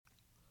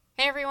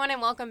Hey everyone,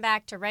 and welcome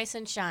back to Rice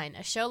and Shine,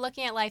 a show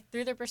looking at life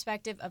through the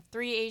perspective of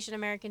 3 Asian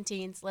American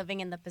teens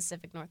living in the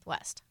Pacific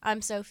Northwest.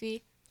 I'm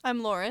Sophie.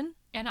 I'm Lauren.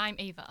 And I'm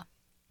Ava.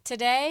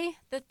 Today,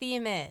 the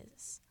theme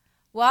is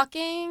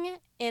walking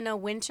in a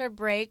winter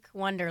break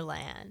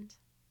wonderland.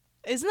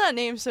 Isn't that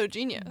name so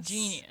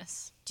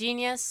genius?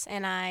 Genius,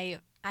 and I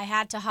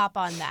had to hop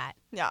on that.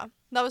 Yeah,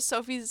 that was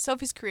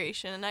Sophie's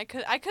creation, and I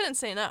couldn't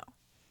say no.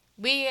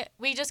 We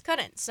just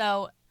couldn't.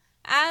 So,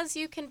 as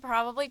you can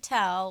probably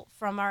tell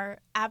from our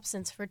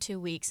absence for 2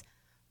 weeks,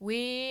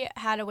 we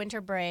had a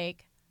winter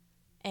break,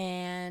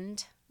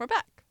 and We're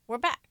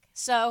back.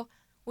 So,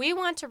 we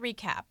want to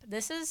recap.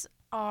 This is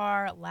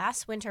our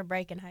last winter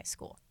break in high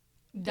school.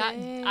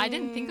 I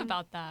didn't think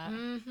about that.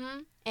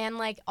 Mm-hmm.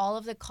 And, all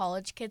of the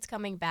college kids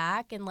coming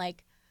back, and, I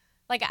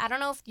don't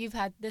know if you've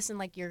had this in,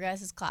 your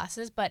guys'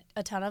 classes, but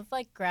a ton of,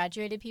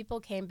 graduated people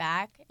came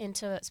back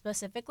into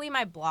specifically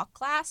my block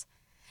class,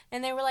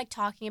 and they were,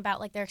 talking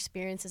about, their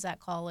experiences at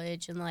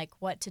college and,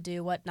 what to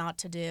do, what not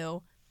to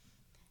do.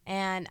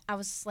 And I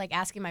was,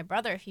 asking my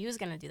brother if he was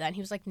going to do that, and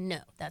he was like, no,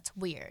 that's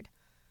weird.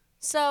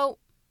 So,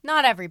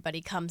 not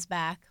everybody comes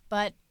back,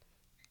 but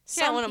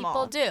some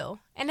people do.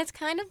 And it's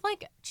kind of,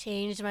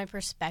 changed my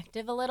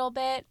perspective a little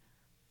bit.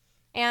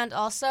 And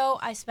also,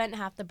 I spent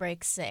half the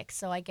break sick,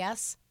 so I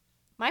guess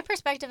my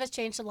perspective has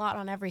changed a lot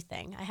on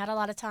everything. I had a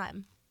lot of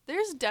time.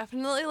 There's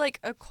definitely,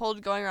 a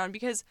cold going around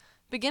because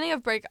beginning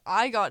of break,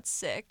 I got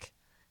sick.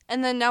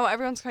 And then now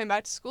everyone's coming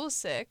back to school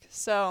sick.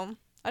 So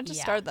I just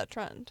started that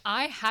trend.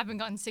 I haven't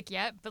gotten sick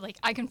yet, but,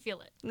 I can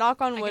feel it.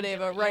 Knock on wood,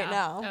 Ava, right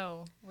now.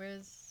 Oh,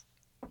 where's...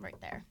 Right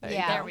there.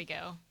 There we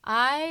go.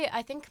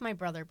 I think my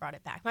brother brought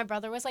it back. My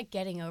brother was,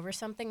 getting over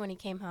something when he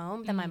came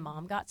home. Then my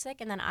mom got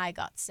sick, and then I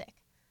got sick.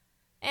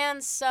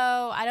 And so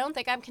I don't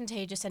think I'm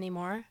contagious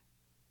anymore.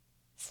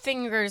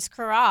 Fingers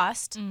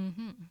crossed.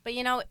 Mm-hmm. But,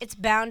 it's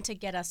bound to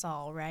get us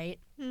all, right?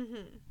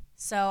 Mm-hmm.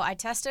 So I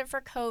tested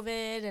for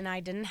COVID, and I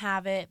didn't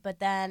have it, but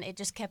then it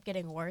just kept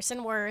getting worse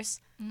and worse.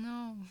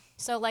 No.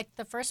 So,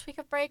 the first week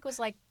of break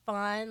was,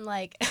 fun,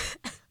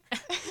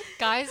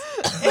 Guys,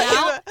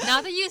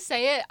 now that you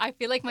say it, I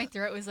feel like my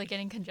throat was,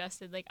 getting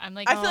congested. I'm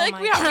like, I feel like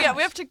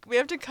we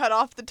have to cut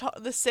off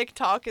the sick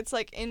talk. It's,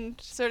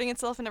 inserting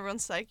itself in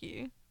everyone's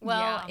psyche.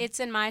 Well, It's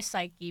in my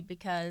psyche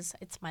because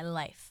it's my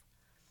life.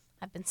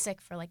 I've been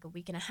sick for, a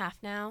week and a half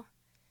now.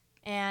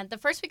 And the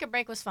first week of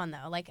break was fun,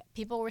 though.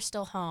 People were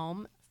still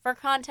home. For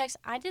context,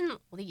 I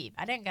didn't leave.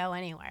 I didn't go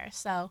anywhere.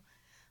 So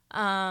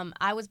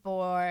I was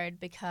bored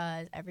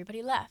because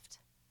everybody left,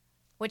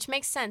 which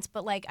makes sense.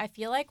 But, I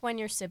feel like when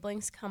your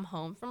siblings come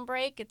home from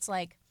break, it's,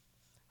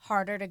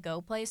 harder to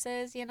go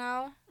places,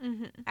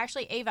 Mm-hmm.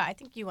 Actually, Ava, I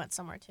think you went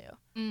somewhere,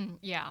 too.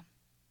 Yeah.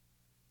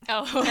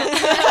 Oh.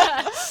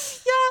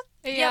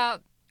 Yeah. Yeah.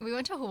 We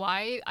went to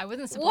Hawaii. I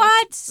wasn't supposed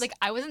What?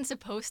 I wasn't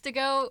supposed to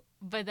go,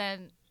 but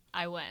then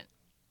I went.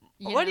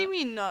 What do you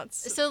mean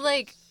nuts? So,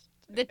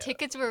 the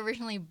tickets were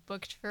originally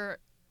booked for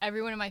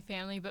everyone in my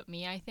family but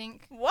me, I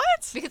think.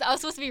 What? Because I was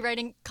supposed to be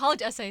writing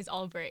college essays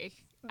all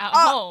break at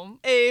home.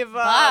 Ava,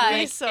 But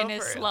be so in a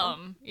for real.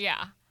 slum.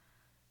 Yeah.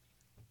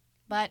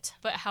 But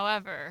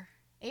however,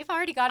 Ava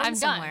already got in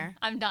somewhere.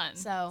 I'm done.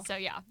 So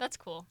yeah, that's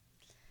cool.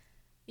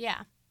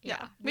 Yeah.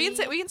 Yeah. We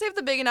can save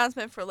the big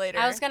announcement for later.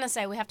 I was going to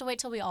say, we have to wait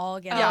till we all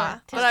get Yeah,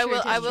 on. but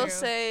I will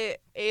say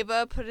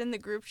Ava put in the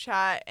group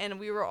chat and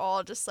we were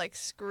all just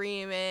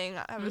screaming.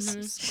 I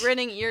was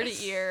grinning ear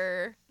to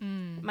ear.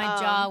 My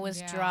jaw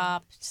was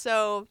dropped.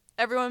 So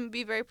everyone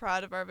be very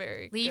proud of our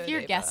Leave good your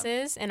Ava.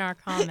 guesses in our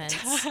comments.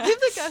 Leave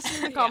the guesses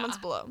in the comments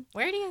below.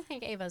 Where do you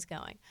think Ava's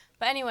going?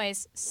 But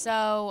anyways,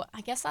 so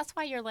I guess that's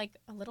why you're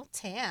a little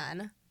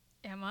tan.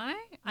 Am I?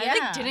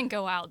 Yeah. I didn't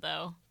go out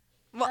though.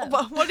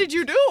 What did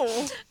you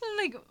do?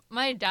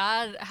 My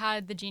dad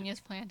had the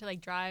genius plan to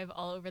drive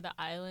all over the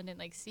island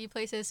and see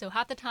places. So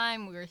half the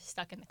time we were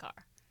stuck in the car.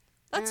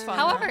 That's fun.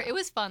 However, it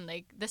was fun.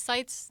 The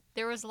sights,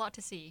 there was a lot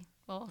to see.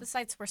 Well, The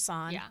sights were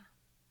sawn. yeah.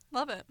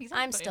 Love it.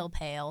 Exactly. I'm still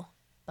pale,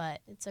 but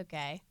it's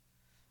okay.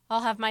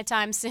 I'll have my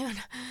time soon.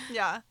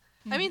 Yeah.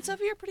 I mean,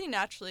 Sophie, you're pretty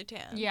naturally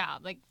tan. Yeah,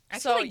 I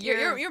So feel like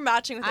you're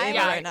matching with Ava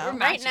right now. we're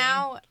Right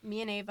now,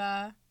 me and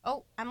Ava.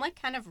 Oh, I'm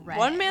kind of red.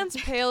 One man's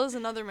pale is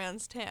another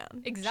man's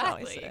tan.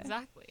 Exactly.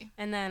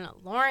 And then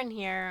Lauren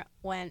here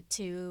went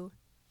to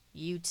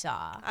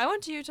Utah. I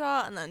went to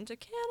Utah and then to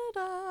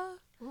Canada.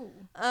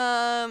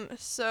 Ooh.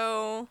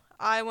 So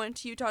I went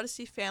to Utah to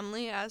see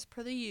family as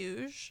per the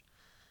usual.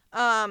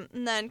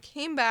 And then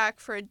came back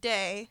for a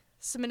day,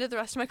 submitted the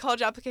rest of my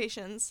college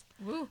applications.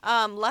 Woo.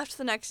 Left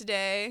the next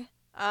day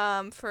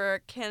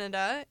for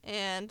Canada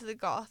and the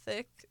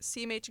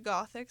CMH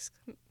Gothics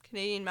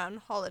Canadian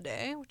Mountain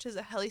Holiday, which is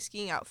a heli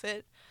skiing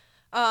outfit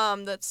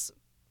that's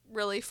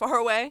really far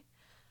away.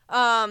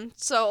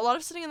 So a lot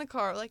of sitting in the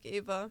car like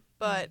Ava,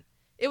 but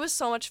it was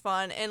so much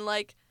fun. And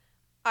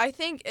I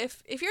think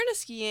if you're into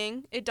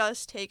skiing, it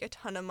does take a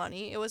ton of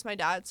money. It was my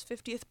dad's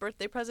 50th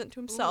birthday present to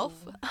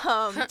himself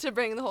to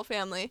bring the whole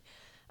family.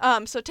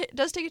 So it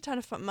does take a ton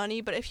of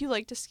money, but if you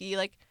like to ski,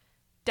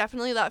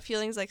 definitely that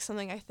feeling's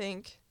something I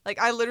think Like,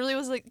 I literally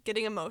was, like,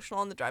 getting emotional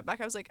on the drive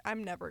back. I was like,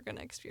 I'm never going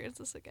to experience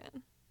this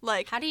again.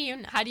 Like, How do you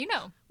know? How do you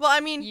know? well, I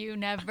mean, You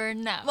never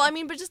know. well, I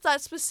mean, but just that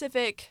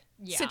specific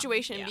Yeah,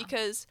 situation, yeah.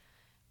 because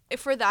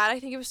for that, I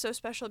think it was so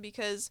special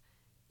because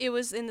it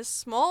was in this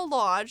small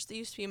lodge that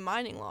used to be a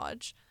mining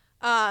lodge.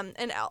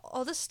 And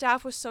all the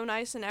staff was so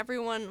nice, and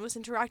everyone was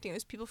interacting. It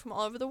was people from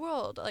all over the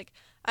world. Like,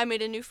 I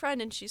made a new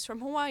friend, and she's from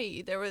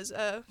Hawaii. There was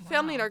a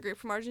family in Wow. our group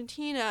from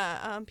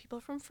Argentina, people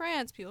from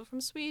France, people from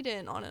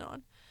Sweden, on and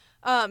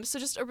on. So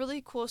just a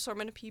really cool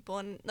assortment of people,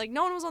 and like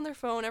no one was on their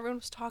phone. Everyone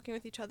was talking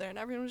with each other, and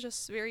everyone was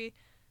just very,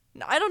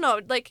 I don't know,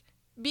 like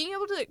being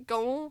able to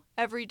go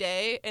every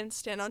day and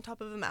stand on top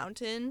of a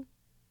mountain,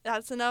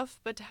 that's enough.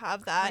 But to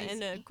have that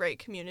in a Crazy. great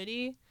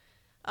community,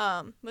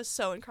 was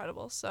so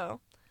incredible. So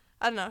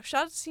I don't know.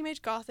 Shout out to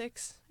CMH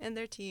Gothics and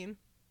their team.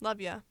 Love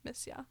ya,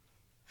 miss ya.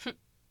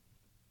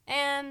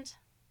 And,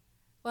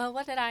 well,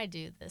 what did I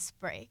do this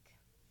break?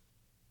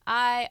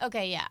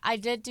 I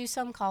did do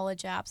some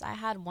college apps. I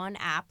had one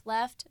app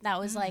left that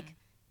was like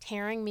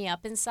tearing me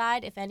up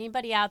inside. If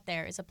anybody out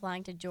there is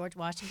applying to George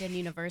Washington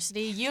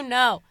University, you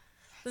know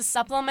the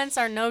supplements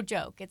are no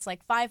joke. It's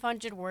like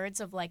 500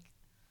 words of like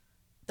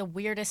the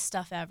weirdest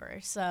stuff ever.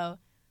 So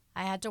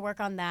I had to work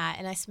on that,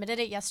 and I submitted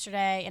it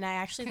yesterday, and I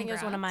actually think it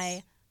was one of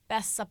my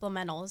best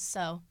supplementals.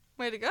 So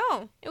Way to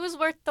go. it was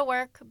worth the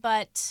work,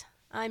 but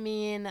I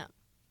mean,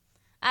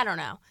 I don't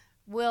know.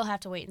 We'll have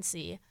to wait and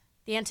see.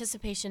 The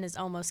anticipation is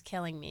almost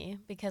killing me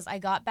because I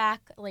got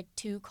back like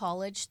 2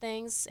 college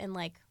things in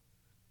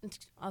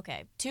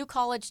two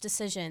college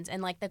decisions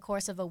in like the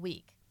course of a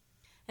week.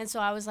 And so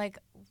I was like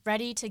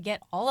ready to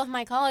get all of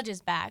my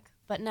colleges back,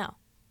 but no.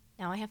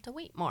 Now I have to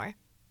wait more,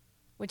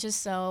 which is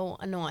so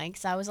annoying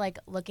because I was like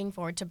looking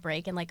forward to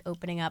break and like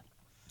opening up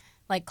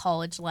like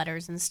college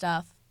letters and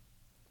stuff.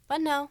 But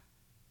no,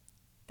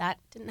 that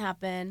didn't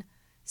happen.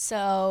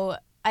 So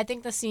I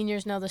think the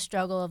seniors know the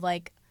struggle of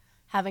like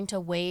having to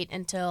wait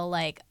until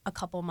like a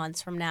couple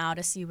months from now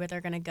to see where they're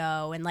going to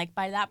go. And like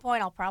by that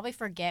point, I'll probably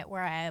forget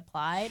where I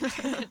applied.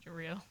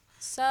 Real.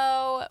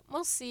 So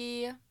we'll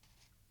see.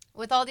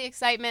 With all the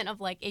excitement of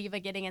like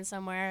Ava getting in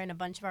somewhere and a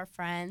bunch of our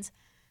friends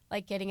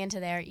like getting into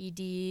their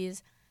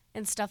EDs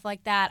and stuff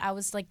like that, I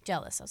was like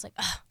jealous. I was like,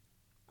 ugh,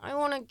 I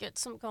want to get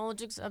some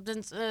college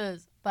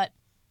acceptances. But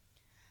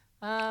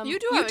You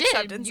do have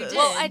acceptances. You did.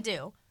 well, I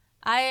do.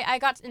 I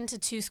got into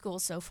 2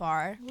 schools so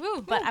far,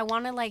 Woo. but I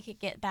want to like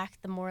get back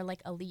the more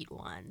like elite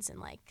ones and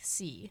like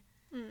see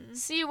Mm.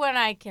 see what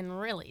I can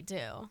really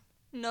do.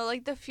 No,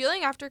 like the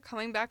feeling after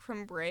coming back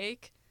from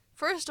break.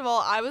 First of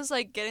all, I was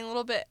like getting a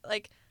little bit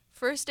like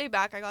first day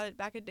back. I got it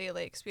back a day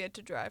late because we had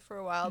to drive for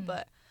a while.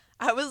 But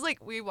I was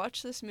like, we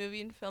watched this movie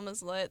and Film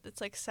is Lit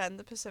that's like set in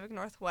the Pacific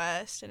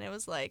Northwest, and it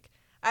was like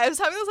I was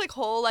having this like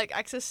whole like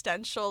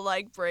existential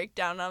like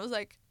breakdown. And I was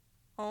like,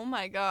 oh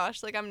my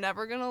gosh, like I'm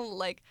never gonna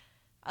like.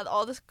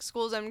 All the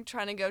schools I'm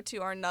trying to go to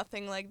are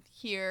nothing like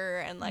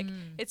here, and like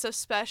it's so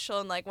special,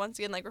 and like once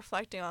again like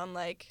reflecting on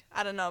like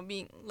I don't know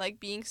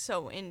being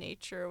so in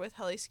nature with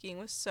heli skiing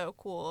was so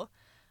cool,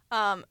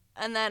 and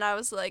then I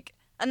was like,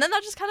 and then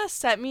that just kind of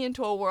set me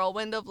into a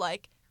whirlwind of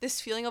like this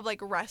feeling of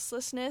like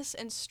restlessness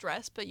and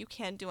stress, but you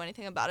can't do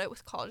anything about it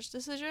with college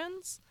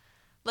decisions,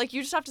 like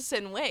you just have to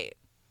sit and wait,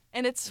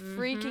 and it's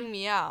freaking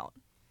me out.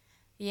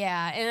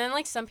 Yeah, and then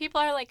like some people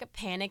are like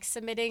panic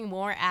submitting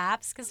more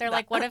apps because they're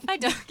like, what if I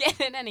don't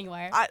get in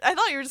anywhere? I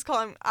thought you were just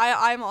calling.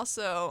 I'm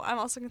also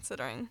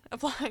considering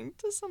applying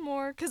to some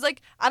more because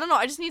like I don't know.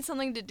 I just need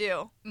something to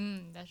do.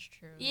 That's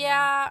true.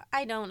 Yeah,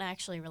 I don't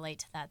actually relate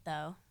to that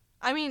though.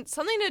 I mean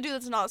something to do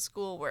that's not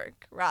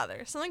schoolwork.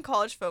 Rather something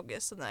college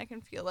focused, so that I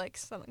can feel like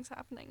something's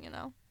happening. You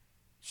know.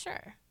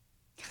 Sure.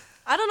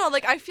 I don't know.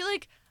 Like I feel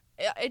like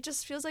it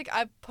just feels like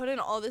I've put in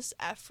all this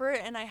effort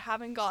and I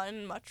haven't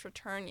gotten much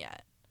return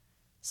yet.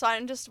 So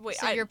I'm just wait.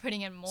 So you're putting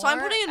in more. So I'm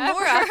putting in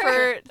more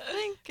effort, for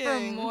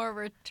thinking more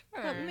that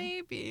return.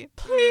 maybe,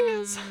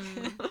 please.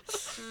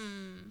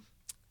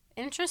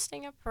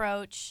 Interesting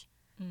approach.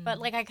 But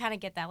like I kind of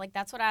get that. Like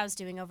that's what I was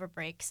doing over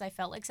break because I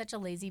felt like such a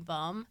lazy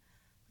bum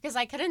because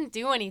I couldn't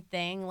do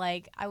anything.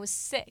 Like I was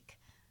sick.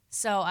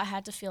 So I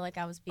had to feel like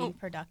I was being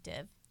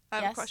productive. I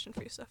have Yes? a question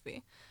for you,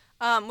 Sophie.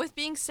 With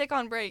being sick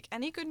on break,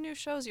 any good new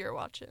shows you're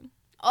watching?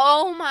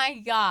 Oh my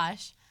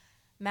gosh.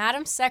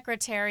 Madam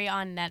Secretary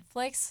on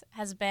Netflix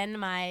has been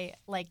my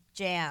like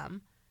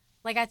jam.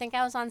 Like I think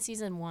I was on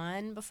season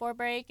 1 before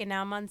break and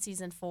now I'm on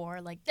season 4,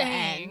 like the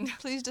end.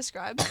 Please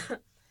describe.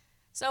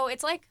 So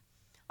it's like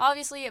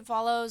obviously it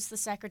follows the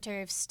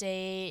Secretary of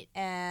State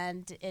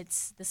and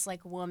it's this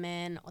like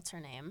woman, what's her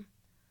name?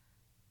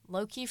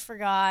 Low-key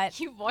forgot.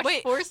 You watched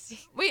Wait. 4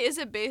 seasons. Wait, is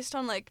it based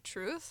on like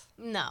truth?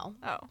 No.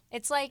 Oh.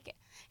 It's like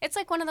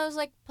one of those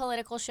like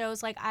political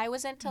shows. Like I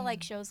was into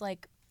like shows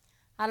like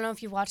I don't know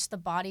if you watched The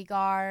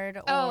Bodyguard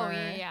or Oh,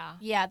 yeah.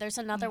 Yeah, there's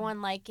another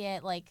one like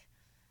it, like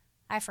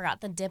I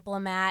forgot, The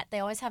Diplomat. They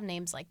always have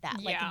names like that.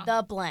 Yeah. Like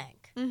The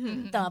Blank.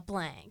 Mm-hmm. The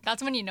Blank.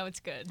 That's when you know it's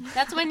good.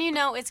 That's when you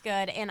know it's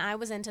good. And I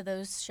was into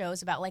those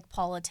shows about like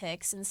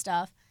politics and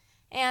stuff.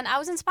 And I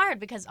was inspired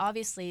because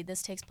obviously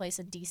this takes place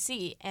in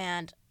DC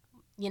and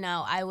you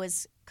know, I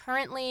was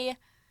currently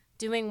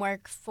doing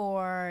work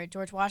for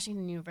George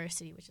Washington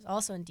University, which is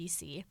also in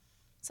DC.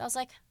 So I was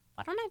like,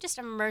 why don't I just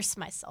immerse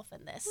myself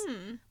in this?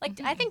 Like,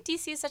 I think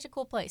DC is such a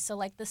cool place. So,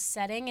 like, the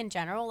setting in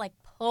general, like,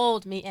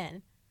 pulled me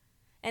in.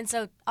 And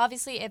so,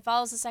 obviously, it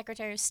follows the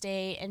Secretary of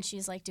State, and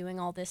she's, like, doing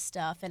all this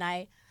stuff. And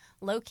I,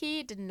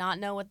 low-key, did not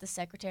know what the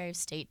Secretary of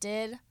State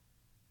did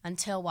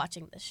until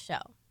watching this show.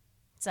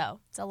 So,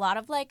 it's a lot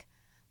of, like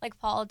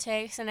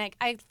politics, and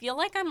I feel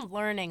like I'm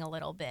learning a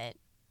little bit,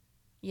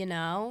 you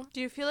know?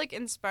 Do you feel, like,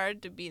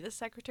 inspired to be the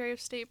Secretary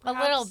of State, perhaps?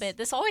 A little bit.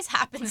 This always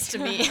happens to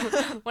me.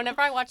 Whenever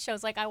I watch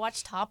shows, like, I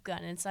watch Top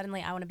Gun, and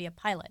suddenly I want to be a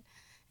pilot.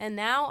 And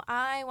now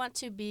I want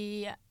to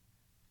be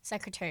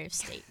Secretary of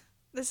State.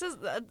 That's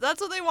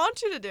what they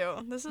want you to do.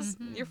 This is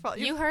your fault.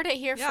 You heard it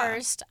here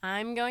first.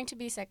 I'm going to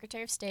be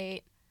Secretary of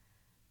State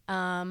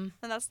and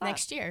that's that.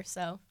 next year.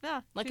 So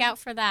Yeah. look out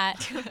for that.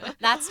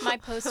 That's my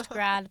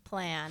post-grad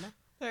plan.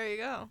 There you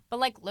go. But,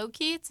 like,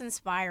 low-key, it's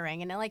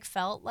inspiring. And it, like,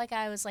 felt like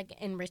I was, like,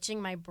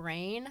 enriching my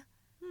brain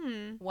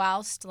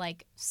whilst,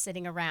 like,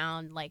 sitting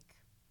around, like,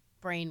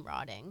 brain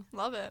rotting.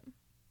 Love it.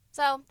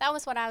 So that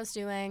was what I was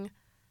doing.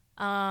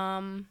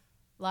 A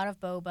lot of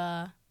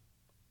boba.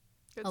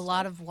 Good A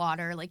lot of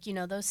water, like, you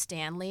know, those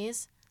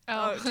Stanleys.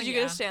 Oh, did you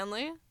get a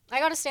Stanley? I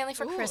got a Stanley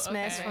for Ooh,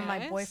 Christmas okay. from my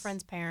Nice.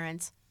 boyfriend's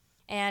parents.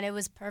 And it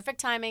was perfect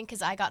timing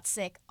because I got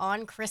sick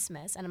on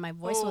Christmas and my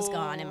voice was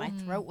gone and my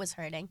throat was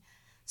hurting.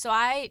 So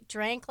I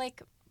drank,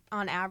 like,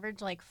 on average,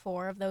 like,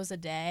 4 of those a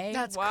day.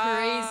 That's Wow.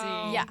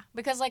 crazy. Yeah,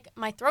 because, like,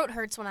 my throat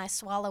hurts when I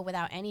swallow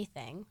without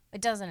anything.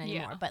 It doesn't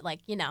anymore, Yeah. but, like,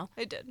 you know,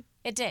 It did.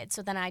 it did.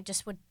 So then I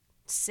just would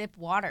sip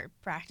water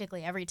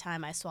practically every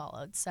time I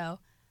swallowed. So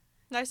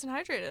Nice and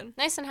hydrated.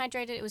 nice and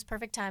hydrated. It was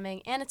perfect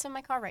timing, and it's in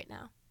my car right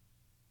now.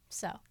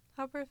 So,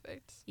 How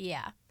perfect.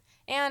 yeah.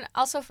 And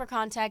also for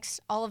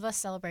context, all of us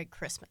celebrate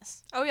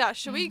Christmas. Oh, yeah.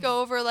 Should we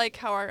go over, like,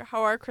 how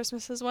our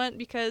Christmases went?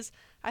 Because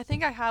I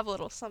think I have a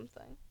little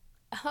something.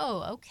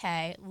 Oh,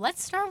 okay.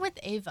 Let's start with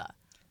Ava.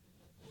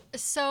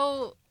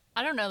 So,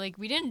 I don't know, like,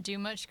 we didn't do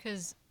much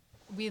because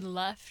we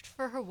left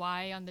for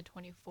Hawaii on the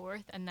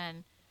 24th and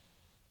then,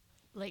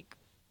 like,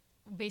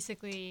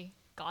 basically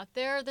got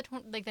there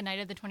the night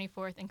of the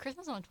 24th, and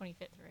Christmas on the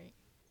 25th, right?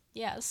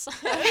 Yes.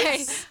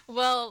 Okay.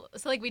 Well,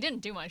 so, like, we didn't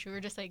do much. We were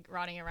just, like,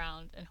 rotting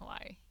around in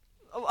Hawaii.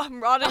 Oh,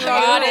 I'm rotting.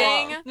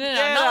 Rotting? No,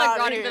 Get not, like, outta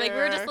rotting, but, like, we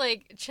were here. just,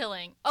 like,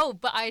 chilling. Oh,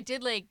 but I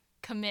did, like,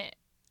 commit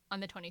on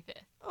the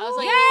 25th. I was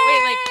like, Yay!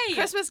 wait, like,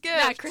 Christmas gift.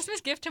 yeah,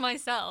 Christmas gift to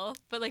myself,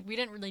 but, like, we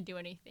didn't really do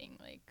anything,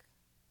 like,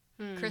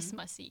 Hmm.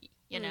 Christmassy,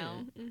 you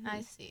know?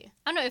 I see.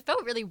 I don't know, it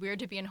felt really weird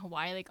to be in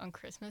Hawaii, like, on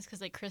Christmas,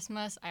 because, like,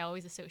 Christmas I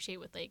always associate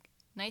with, like,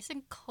 nice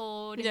and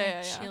cold and,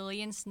 like,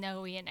 chilly and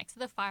snowy and next to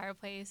the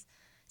fireplace.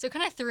 So it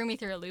kind of threw me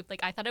through a loop.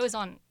 Like, I thought it was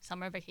on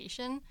summer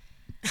vacation.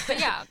 But,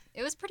 yeah,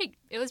 it was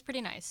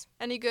pretty nice.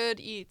 Any good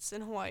eats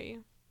in Hawaii?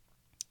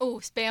 Oh,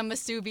 Spam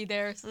Masubi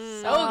there. So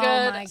Oh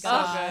good. my Oh,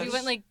 gosh. we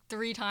went, like,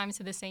 3 times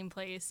to the same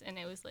place, and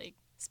it was, like,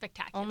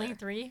 spectacular. Only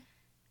 3?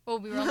 Well,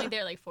 we were only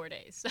there, like, 4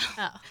 days. So.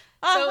 Oh.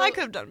 Oh, So- I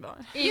could have done more.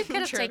 You could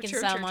have True, taken true,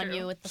 some true, on true.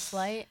 you with the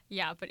flight.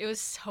 Yeah, but it was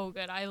so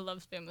good. I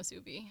love Spam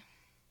Masubi.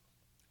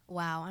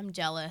 Wow, I'm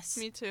jealous.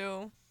 Me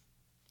too.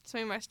 It's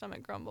making my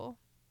stomach grumble.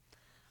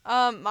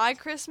 My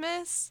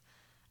Christmas.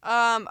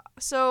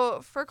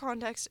 So for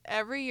context,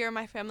 every year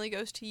my family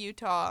goes to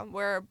Utah,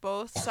 where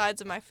both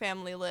sides of my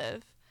family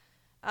live.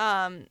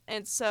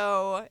 And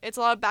so it's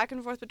a lot of back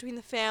and forth between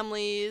the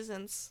families,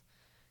 and it's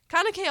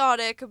kind of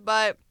chaotic,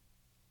 but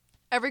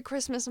every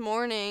Christmas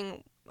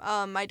morning,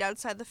 my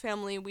dad's side of the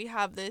family, we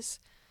have this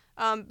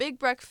big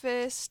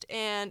breakfast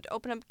and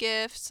open up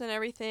gifts and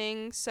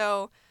everything.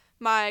 So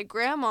my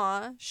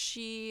grandma,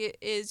 she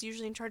is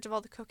usually in charge of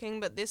all the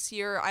cooking, but this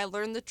year I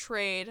learned the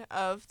trade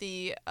of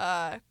the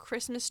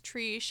Christmas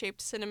tree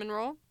shaped cinnamon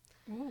roll.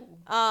 Ooh.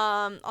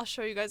 I'll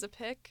show you guys a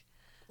pic.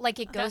 Like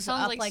it That goes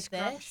sounds up like this?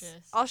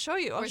 scrumptious. I'll show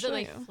you. Or is it,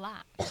 like, you.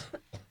 flat?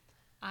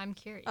 I'm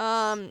curious.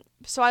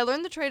 So I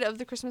learned the trade of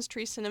the Christmas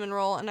tree cinnamon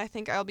roll, and I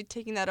think I'll be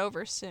taking that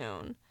over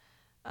soon.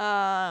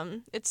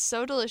 It's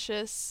so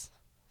delicious.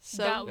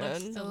 So that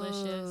good. looks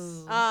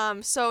delicious.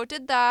 Ooh. So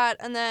did that,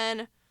 and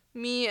then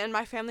me and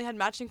my family had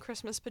matching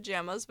Christmas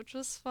pajamas, which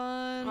was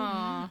fun.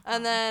 Aw.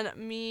 And then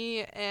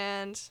me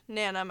and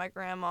Nana, my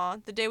grandma,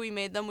 the day we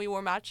made them, we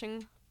wore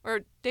matching,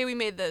 or day we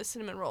made the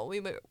cinnamon roll,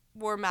 we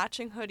wore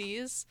matching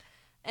hoodies.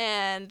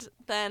 And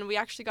then we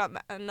actually got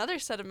another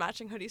set of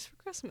matching hoodies for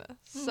Christmas.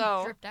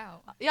 So Tripped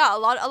out. yeah, a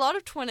lot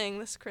of twinning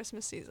this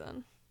Christmas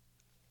season.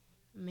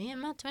 Me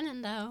and my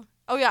twinning, though.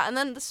 Oh yeah, and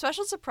then the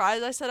special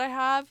surprise I said I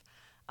have,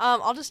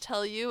 I'll just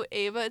tell you,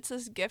 Ava, it's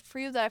this gift for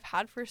you that I've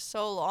had for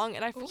so long,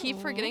 and I keep Ooh.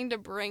 forgetting to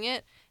bring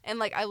it, and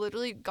like I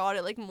literally got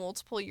it like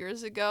multiple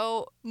years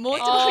ago,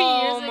 Multiple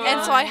years ago.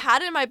 and so I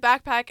had it in my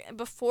backpack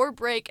before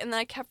break, and then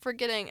I kept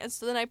forgetting, and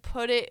so then I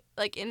put it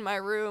like in my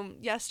room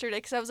yesterday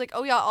because I was like,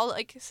 oh yeah, I'll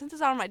like since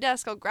it's out on my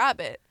desk, I'll grab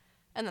it,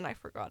 and then I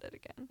forgot it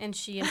again. And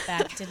she, in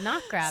fact, did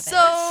not grab it.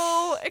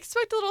 So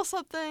expect a little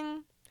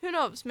something Who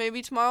knows?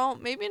 Maybe tomorrow,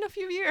 maybe in a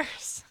few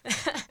years.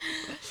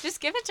 Just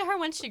give it to her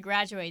when she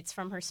graduates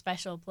from her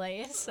special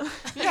place.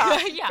 Yeah.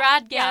 Yeah.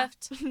 Grad Yeah.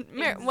 gift.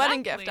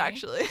 Wedding gift, Exactly.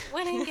 actually.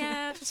 Wedding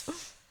gift.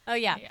 Oh,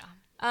 yeah.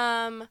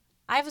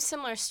 I have a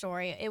similar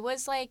story. It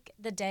was like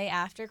the day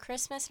after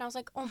Christmas, and I was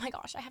like, oh my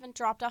gosh, I haven't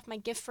dropped off my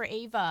gift for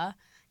Ava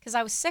because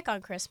I was sick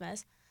on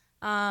Christmas.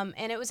 And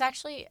it was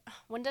actually,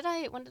 when did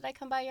I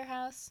come by your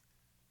house?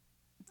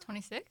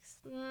 26?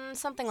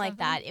 Something like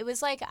that. It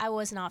was like I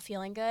was not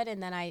feeling good,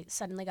 and then I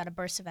suddenly got a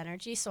burst of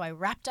energy, so I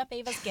wrapped up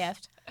Ava's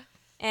gift,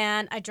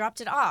 and I dropped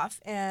it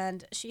off,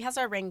 and she has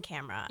our Ring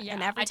camera, Yeah.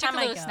 and every I took time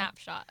a I little go,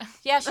 snapshot.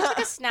 yeah, she took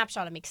a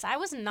snapshot of me because I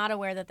was not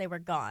aware that they were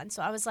gone,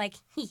 so I was like,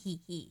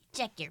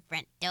 check your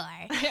front door.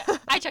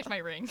 I checked my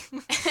ring.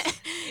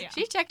 Yeah.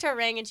 She checked her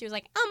ring, and she was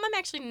like, I'm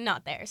actually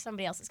not there.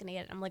 Somebody else is gonna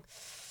get it. I'm like,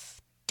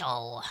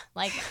 dull.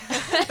 Like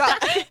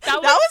That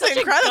was such a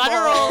incredible.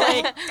 guttural,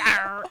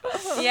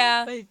 like,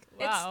 yeah, like, it's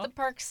wow. the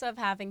perks of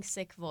having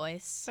sick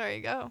voice. There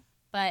you go.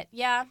 But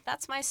yeah,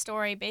 that's my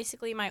story.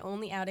 Basically, my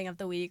only outing of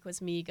the week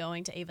was me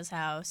going to Ava's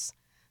house,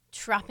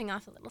 dropping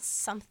off a little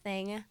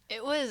something.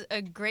 It was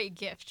a great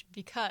gift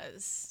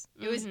because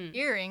it was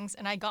earrings,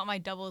 and I got my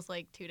doubles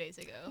like 2 days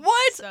ago.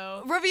 What?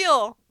 So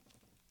Reveal.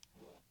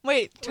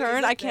 Wait, Wait, turn.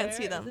 is it I can't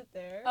there? see them. Is it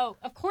there? Oh,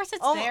 of course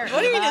it's Oh, there. what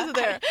do you mean Ava. is it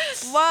there?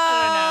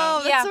 Wow,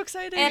 that's Yeah. so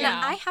exciting. And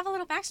Yeah. I have a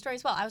little backstory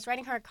as well. I was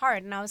writing her a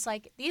card, and I was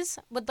like, these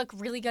would look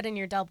really good in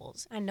your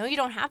doubles. I know you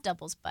don't have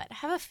doubles, but I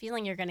have a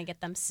feeling you're going to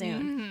get them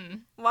soon.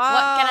 Mhm. wow.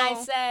 What can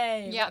I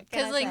say? Yeah, What can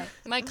I because like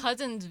say? my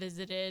cousins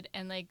visited,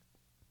 and like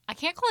I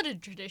can't call it a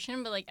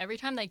tradition, but like every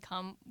time they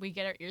come, we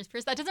get our ears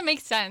pierced. That doesn't make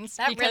sense.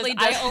 That because really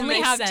I doesn't only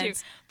make have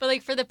sense. two. But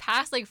like for the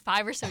past like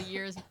 5 or so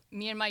years,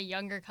 me and my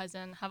younger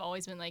cousin have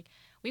always been like,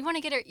 we want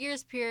to get our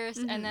ears pierced,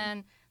 and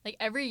then like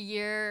every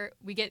year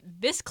we get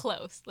this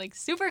close, like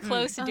super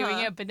close to doing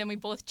it, but then we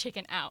both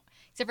chicken out.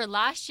 Except for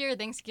last year,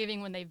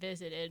 Thanksgiving, when they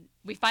visited,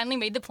 we finally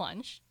made the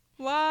plunge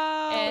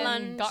Wow. and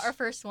Plunge. got our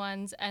first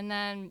ones. And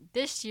then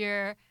this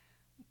year,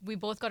 we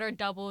both got our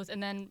doubles,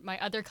 and then my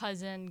other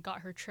cousin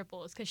got her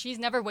triples because she's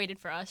never waited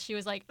for us. She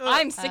was like,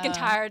 I'm sick and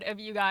tired of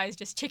you guys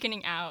just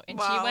chickening out. And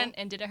she Wow. went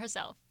and did it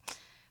herself.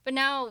 But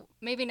now,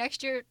 maybe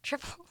next year,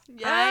 triple.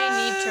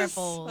 I need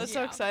triples. That's so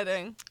Yeah.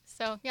 exciting.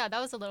 So, yeah, that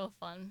was a little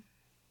fun.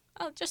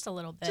 Oh, just a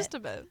little bit. Just a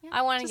bit.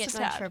 I want to just get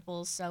a my tad.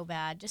 triples so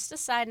bad. Just a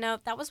side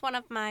note, that was one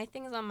of my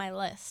things on my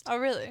list. Oh,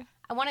 really?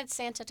 I wanted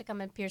Santa to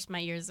come and pierce my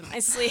ears and my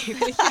sleeve.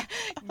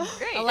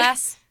 Great.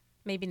 Alas,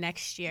 maybe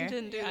next You year.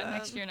 didn't do Yeah, that.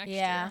 next year.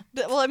 Yeah.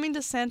 Well, I mean,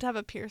 does Santa have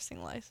a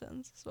piercing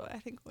license? So I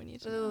think we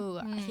need to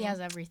know. Ooh, he has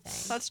everything.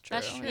 That's true.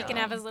 That's true. He can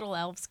have his little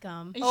elves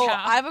come. Oh,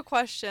 Yeah. I have a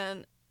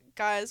question.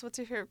 Guys, what's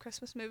your favorite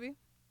Christmas movie?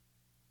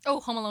 Oh,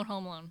 Home Alone,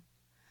 Home Alone.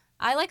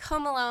 I like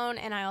Home Alone,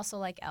 and I also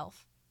like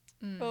Elf.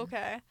 Mm.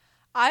 Okay.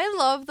 I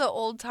love the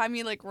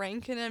old-timey, like,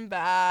 Rankin and Bass.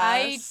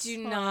 I do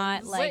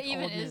not ones. like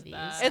even old is movies.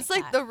 that? It's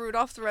like that. the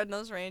Rudolph the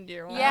Red-Nosed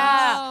Reindeer one.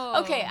 Yeah.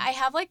 Oh. Okay, I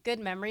have like good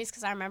memories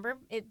because I remember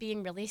it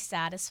being really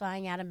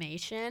satisfying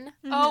animation.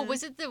 Oh,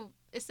 was it the?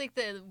 It's like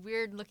the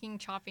weird looking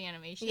choppy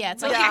animation. Yeah,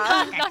 it's like-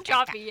 not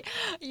choppy.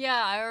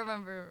 Yeah, I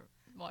remember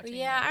watching.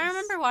 Yeah, I those.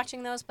 remember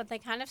watching those, but they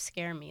kind of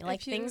scare me.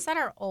 Like If you- things that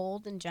are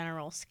old in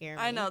general scare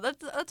me. I know.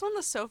 That's one of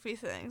the Sophie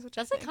things. Which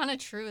That's I like think. kind of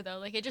true though.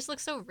 Like it just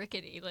looks so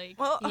rickety. Like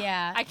Well,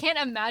 Yeah. I can't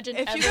imagine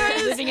If ever you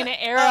guys- living in an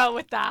era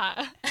with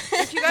that.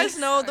 if you guys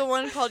know the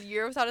one called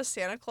Year Without a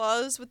Santa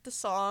Claus with the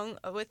song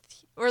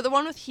or the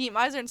one with Heat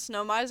Miser and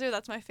Snow Miser,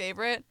 that's my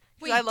favorite.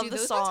 'Cause Wait, I love do the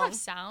those song. ones have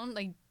sound?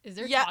 Like, is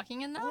there Yeah.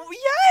 talking in that? Oh,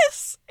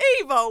 yes,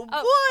 Ava. Oh,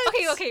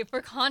 what? Okay.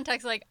 For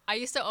context, like I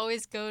used to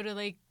always go to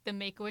like the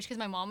Make-A-Wish because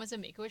my mom was a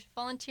Make-A-Wish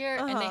volunteer,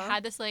 and they Uh-huh.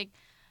 had this like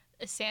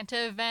a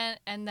Santa event,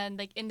 and then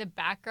like in the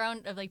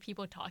background of like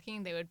people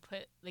talking, they would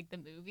put like the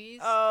movies.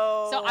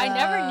 Oh. So I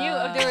never knew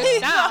if there was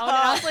sound, and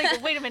I was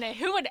like, wait a minute,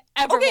 who would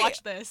ever Okay,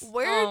 watch this?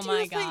 Where Oh do my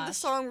you think the gosh.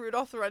 song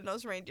Rudolph the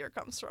Red-Nosed Reindeer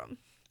comes from?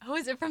 Oh,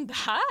 is it from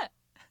that?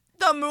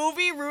 The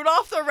movie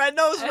Rudolph the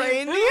Red-Nosed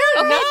Reindeer?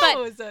 Okay,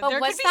 knows? but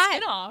There was could be that-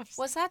 spin-offs.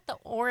 Was that the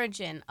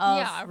origin of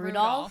yeah,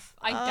 Rudolph?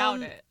 I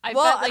doubt it. I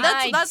well, bet,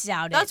 like, that's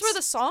doubt that's it. where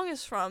the song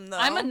is from, though.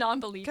 I'm a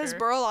non-believer. Because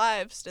Burl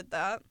Ives did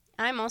that.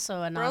 I'm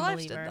also a Burl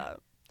Ives did non-believer.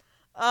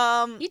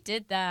 that. He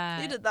did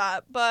that. He did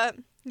that, but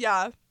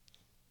yeah.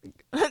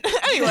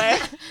 Anyway,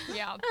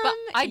 Yeah, but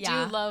I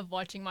yeah. do love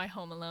watching my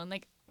Home Alone.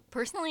 Like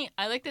personally,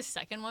 I like the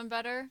second one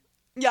better.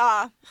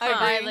 yeah, I Huh.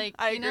 agree. I like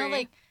I you know agree.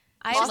 like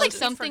I it's just like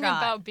completely something forgot.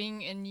 about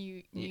being in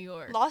New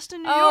York. Lost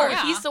in New Oh, York.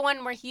 Yeah. he's the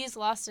one where he's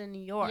lost in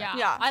New York. Yeah,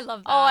 Yeah. I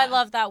love that. Oh, I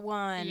love that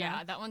one.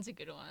 Yeah, that one's a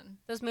good one.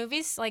 Those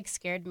movies like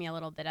scared me a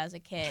little bit as a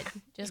kid,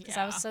 just because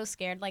I was Yeah. so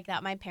scared like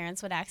that my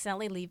parents would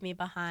accidentally leave me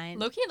behind.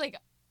 Loki, like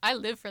I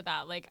live for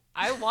that. Like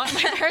I want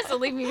my parents to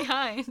leave me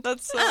behind.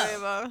 That's so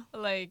Ava.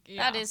 Like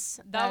yeah.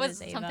 That was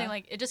is something Ava.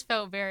 like it just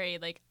felt very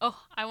like oh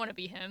I want to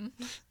be him.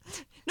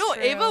 No,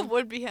 True. Ava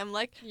would be him.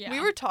 Like we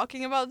Yeah. were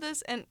talking about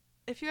this, and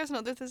if you guys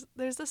know,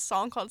 there's this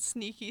song called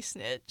 "Sneaky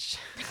Snitch,"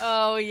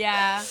 Oh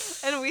yeah.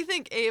 and we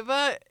think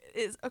Ava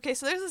is, okay,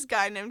 so there's this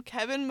guy named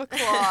Kevin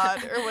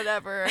McLeod or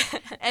whatever,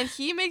 and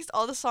he makes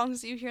all the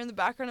songs that you hear in the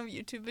background of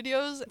YouTube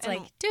videos. It's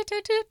like, do,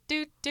 do, do,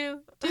 do,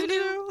 do, do,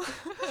 do.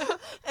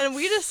 And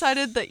we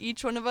decided that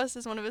each one of us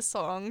is one of his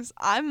songs.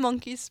 I'm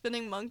Monkey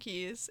Spinning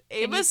Monkeys,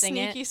 Ava's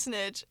Sneaky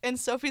Snitch, and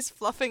Sophie's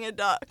Fluffing a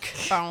Duck.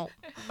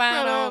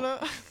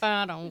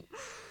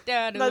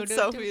 That's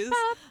Sophie's.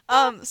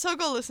 So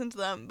go listen to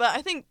them. But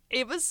I think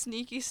Ava's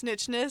sneaky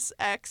snitchness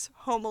x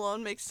Home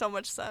Alone makes so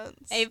much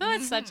sense. Ava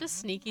is such a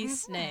sneaky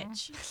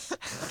snitch.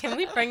 Can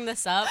we bring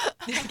this up?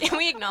 Can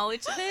we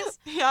acknowledge this?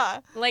 Yeah.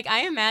 Like,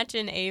 I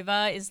imagine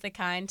Ava is the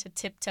kind to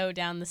tiptoe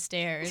down the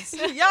stairs.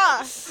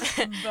 Yeah.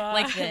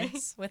 Like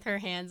this, with her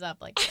hands up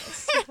like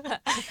this.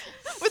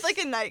 With like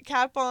a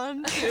nightcap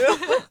on, too.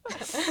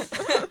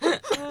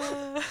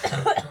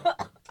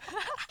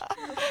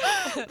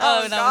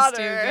 Oh, that was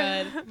too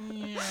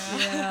good.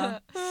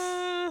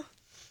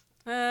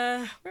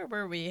 Yeah. Where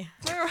were we?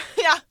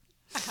 Yeah.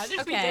 How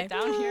did we get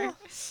down here?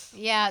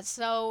 Yeah,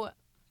 so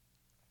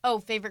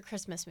favorite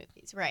Christmas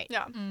movies, right.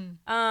 Yeah.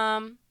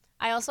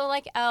 I also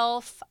like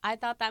Elf. I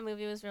thought that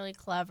movie was really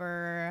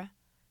clever.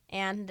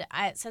 And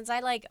since I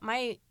like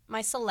my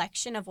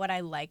selection of what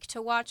I like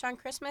to watch on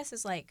Christmas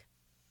is like,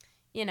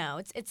 you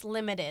know, it's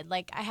limited.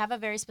 Like, I have a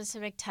very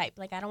specific type.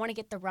 Like, I don't want to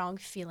get the wrong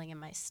feeling in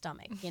my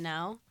stomach, you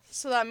know?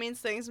 So that means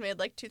things made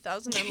like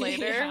 2000 and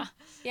later.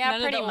 Yeah,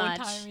 None pretty of the much.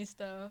 old-timey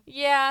stuff.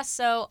 Yeah,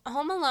 so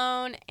Home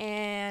Alone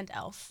and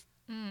Elf.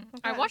 Okay.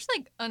 Okay. I watch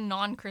like a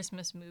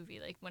non-Christmas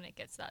movie like when it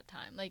gets that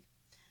time. Like,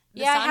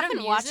 The Yeah, I Sound of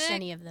haven't watched Music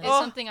any of those. It's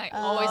something I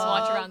always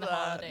watch around the that.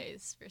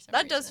 holidays for some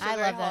That reason. does feel I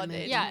very love that holiday.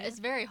 movie. Yeah, it's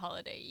very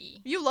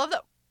holiday-y. You love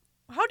that.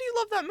 How do you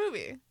love that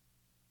movie?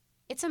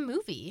 It's a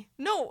movie.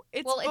 No,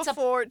 it's Well,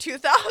 before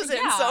 2000,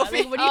 Yeah,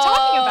 Sophie. like, what are you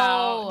talking Oh.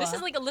 about? This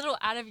is like a little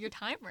out of your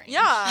time range.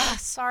 Yeah.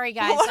 Sorry,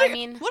 guys. What I are,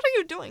 mean, what are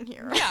you doing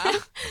here? Yeah.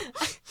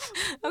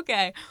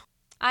 okay.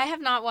 I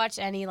have not watched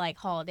any like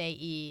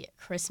holiday-y,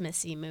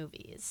 Christmassy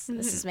movies.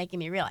 This is making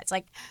me realize.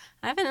 Like,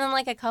 I haven't in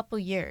like a couple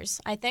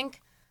years. I think.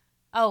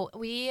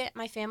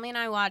 My family and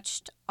I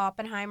watched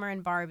Oppenheimer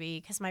and Barbie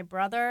because my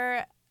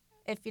brother,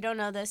 if you don't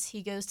know this,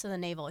 he goes to the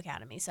Naval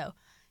Academy, so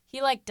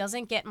he like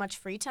doesn't get much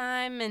free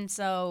time, and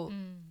so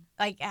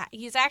like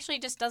he's actually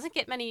just doesn't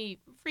get many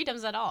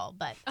freedoms at all.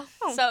 But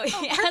so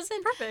he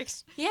hasn't.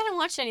 Perfect. He hadn't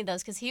watched any of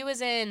those because he was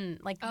in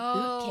like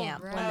boot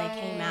camp when they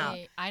came out.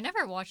 I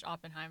never watched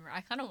Oppenheimer.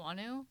 I kind of want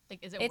to. Like,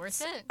 is it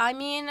worth it? I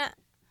mean,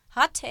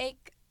 hot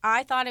take.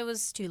 I thought it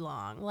was too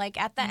long. Like,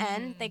 at the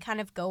end, they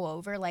kind of go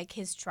over, like,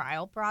 his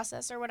trial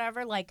process or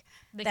whatever. Like,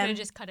 They could have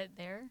just cut it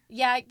there.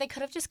 yeah, they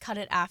could have just cut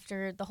it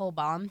after the whole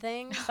bomb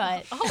thing,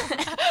 but...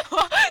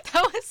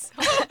 that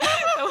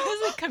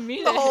was a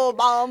comedic. The whole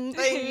bomb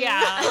thing.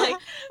 Yeah,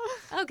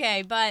 like,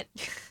 Okay, but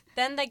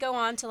then they go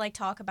on to, like,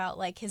 talk about,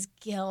 like, his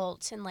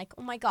guilt and, like,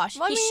 oh my gosh,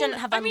 Well, I he mean- shouldn't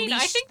have I unleashed mean,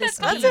 I think this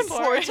that's That's beast.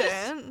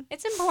 important.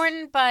 It's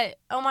important, but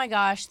oh my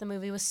gosh, the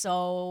movie was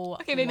so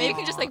okay, maybe you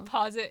can just, like, long.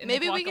 pause it and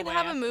Maybe like, we walk can away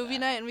have a after movie that.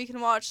 night and we can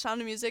watch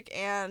Sound of Music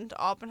and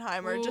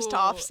Oppenheimer just to Ooh.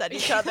 offset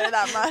each other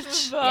that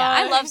much. Yeah,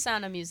 I love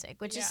Sound of Music,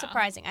 which Yeah. is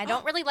surprising. I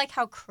don't really like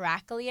how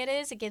crackly it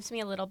is. It gives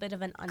me a little bit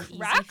of an uneasy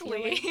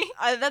Crackly. feeling.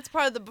 That's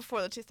part of the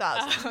before the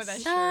 2000s. Oh,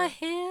 that's The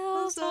true.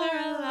 hills are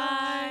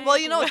alive. Well,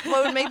 you know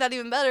what would make that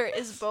even better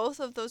is both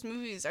of those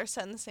movies are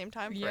set in the same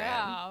time frame.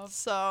 Yeah.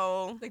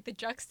 So Like the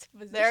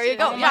juxtaposition. there you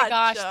go. Oh yeah, my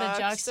gosh, the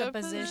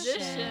juxtaposition.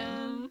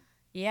 Juxtaposition.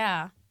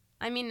 Yeah.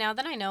 I mean, now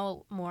that I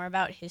know more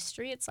about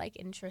history, it's like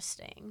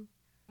interesting.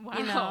 Wow,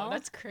 You know?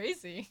 that's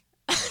crazy.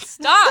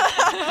 Stop!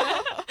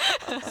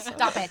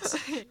 Stop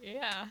it.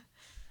 Yeah.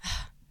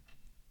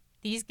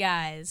 These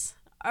guys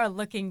are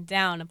looking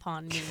down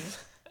upon me.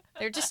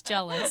 They're just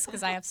jealous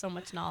because I have so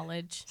much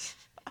knowledge.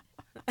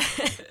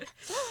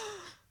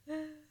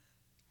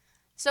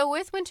 So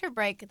with winter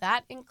break,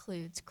 that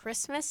includes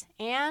Christmas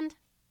and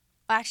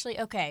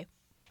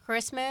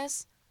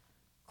Christmas,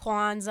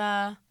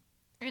 Kwanzaa,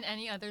 And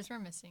any others we're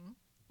missing.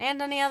 and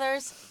any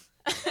others.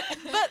 but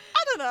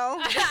I don't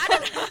know.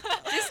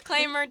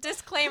 Disclaimer.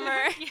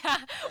 Yeah,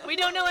 we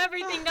don't know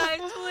everything, guys.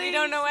 Please. We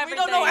don't know We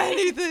everything. don't know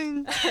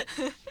anything.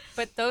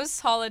 But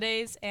those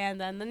holidays and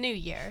then the New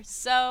Year.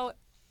 So,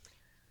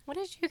 what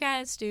did you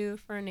guys do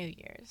for New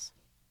Year's?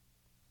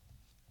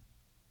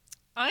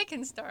 I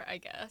can start, I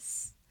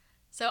guess.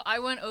 So I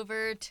went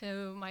over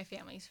to my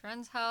family's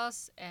friend's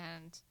house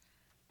and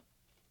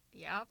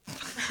yeah.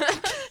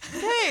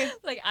 Hey,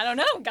 Like, I don't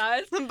know,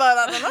 guys. but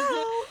I don't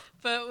know.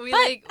 But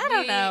I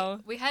don't know.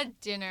 We had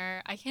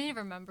dinner. I can't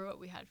even remember what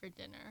we had for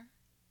dinner.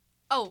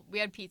 Oh, we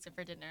had pizza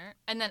for dinner.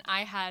 And then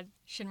I had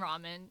shin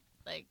ramen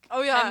like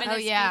Oh, yeah. 10 minutes Oh,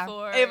 yeah.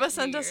 before Ava New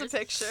sent us a Year's.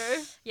 picture.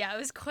 Yeah, it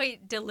was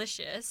quite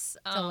delicious.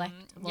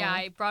 Delectable. Yeah,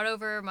 I brought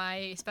over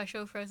my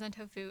special frozen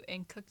tofu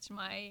and cooked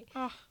my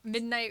Oh.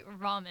 midnight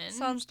ramen.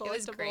 Sounds It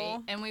was great.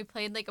 delectable. And we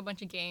played like a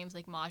bunch of games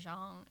like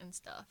mahjong and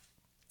stuff.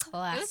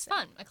 Classic. It was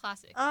fun, a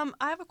classic. I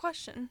have a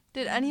question.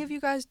 Did any of you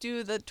guys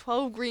do the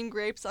 12 green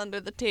grapes under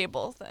the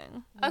table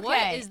thing? What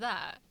Okay. is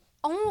that?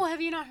 Oh, have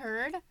you not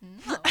heard?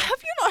 No.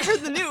 Have you not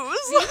heard the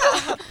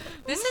news?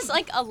 This has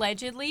like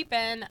allegedly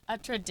been a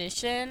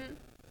tradition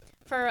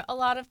for a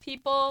lot of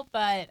people,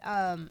 but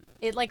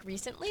it like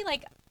recently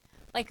like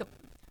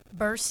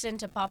burst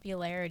into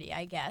popularity,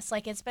 I guess.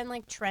 Like it's been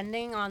like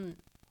trending on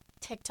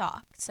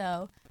TikTok.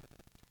 So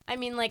I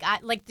mean like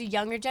the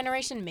younger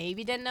generation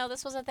maybe didn't know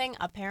this was a thing.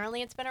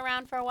 Apparently it's been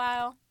around for a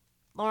while.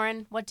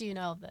 Lauren, what do you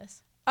know of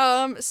this?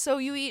 So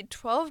you eat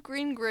 12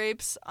 green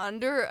grapes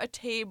under a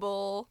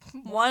table,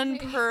 one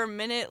per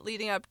minute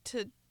leading up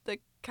to the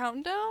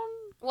countdown?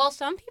 Well,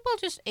 some people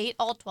just ate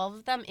all 12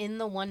 of them in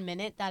the 1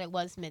 minute that it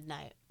was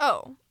midnight.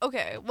 Oh,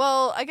 okay.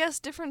 Well, I guess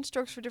different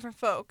strokes for different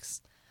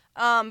folks.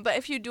 But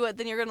if you do it,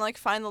 then you're gonna like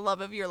find the love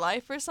of your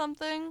life or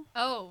something.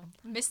 Oh,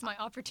 missed my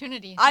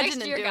opportunity. I next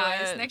didn't year, do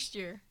guys. it. Next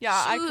year. Yeah,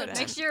 I Shoot, couldn't.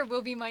 next year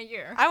will be my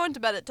year. I went to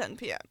bed at 10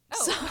 p.m.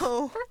 Oh,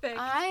 So perfect.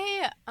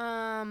 I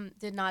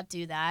did not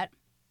do that.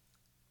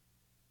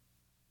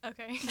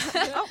 Okay.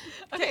 Oh,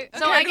 Okay.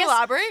 So I guess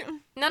elaborate.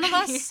 none of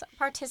us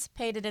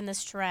participated in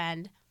this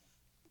trend.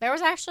 There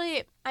was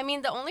actually, I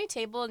mean, the only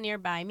table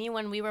nearby me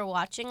when we were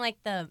watching, like,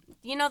 the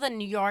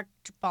New York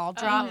ball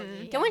drop.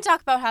 Oh, Can we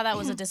talk about how that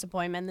was a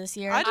disappointment this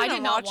year? I I didn't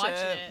did not watch watch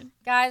it. it.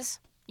 Guys,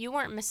 you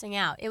weren't missing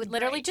out. It would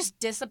literally Right. just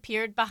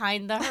disappeared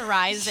behind the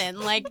horizon.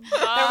 Like, there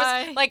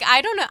Bye. was, like, I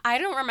don't know. I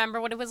don't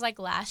remember what it was like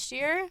last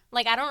year.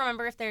 Like, I don't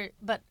remember if there,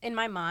 but in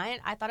my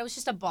mind, I thought it was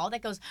just a ball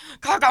that goes,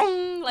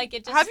 ka-gong! Like,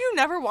 it just. Have you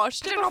never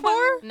watched it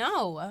before?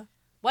 No.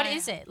 What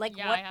is it? Like,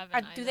 yeah, what I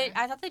haven't do they? either.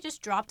 I thought they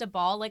just dropped a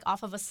ball like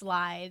off of a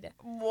slide.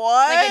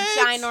 What? Like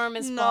a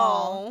ginormous no.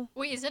 ball.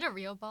 Wait, is it a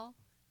real ball?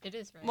 It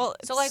is, right? Well,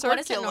 it's So, like, what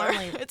is it circular.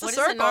 normally? It's What a is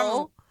it circle.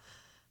 normal-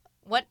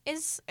 What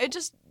is?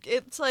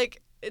 It's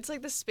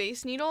like the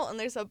Space Needle, and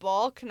there's a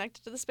ball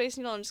connected to the Space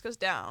Needle, and it just goes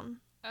down.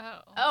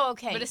 Oh,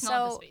 okay. But it's so,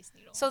 not the Space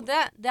Needle. So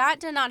that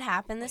did not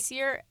happen this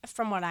year,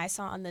 from what I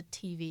saw on the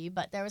TV.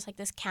 But there was like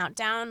this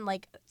countdown,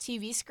 like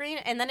TV screen,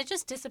 and then it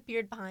just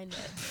disappeared behind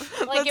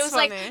it. Like That's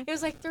it funny.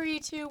 was like 3,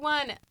 2,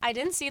 1. I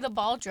didn't see the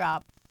ball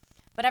drop,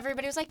 but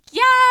everybody was like,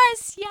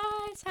 yes,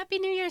 Happy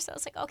New Year. So I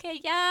was like, okay,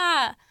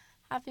 yeah,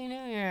 Happy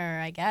New Year.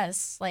 I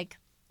guess like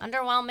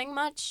underwhelming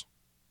much.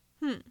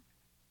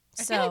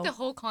 I feel like the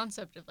whole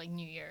concept of like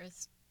New Year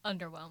is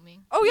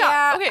underwhelming. Oh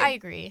yeah. Okay. I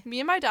agree. Me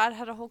and my dad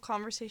had a whole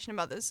conversation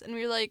about this, and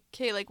we were like,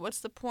 okay, like, what's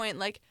the point?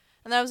 Like,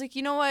 and I was like,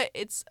 you know what?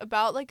 It's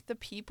about like the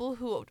people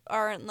who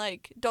aren't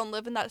like don't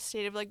live in that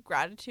state of like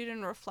gratitude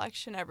and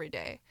reflection every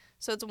day.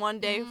 So it's one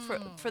day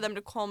for them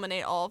to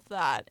culminate all of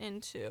that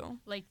into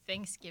Like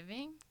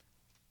Thanksgiving?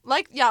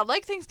 like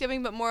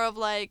Thanksgiving, but more of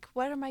like,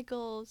 what are my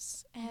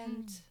goals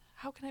and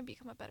how can I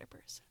become a better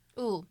person?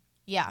 Ooh,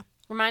 yeah.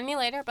 Remind me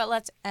later, but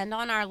let's end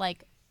on our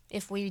like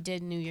if we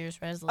did New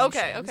Year's resolutions.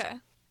 Okay.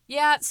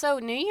 Yeah, so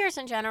New Year's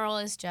in general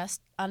is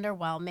just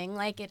underwhelming.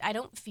 Like I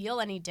don't feel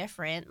any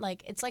different.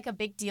 Like it's like a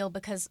big deal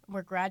because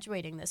we're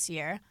graduating this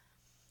year.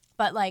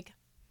 But like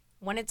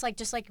when it's like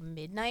just like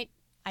midnight,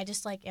 I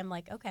just like am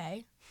like,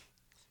 okay.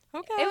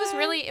 Okay. It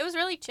was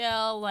really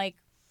chill, like,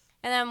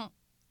 and then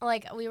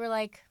like we were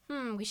like,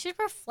 we should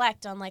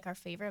reflect on like our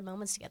favorite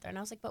moments together. And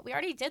I was like, but we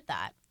already did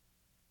that.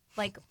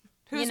 Like,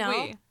 Who's you know,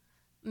 we?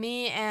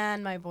 me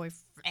and my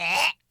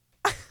boyfriend.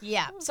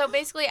 Yeah. So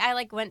basically, I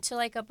like went to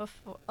like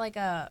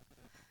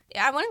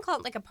I wouldn't call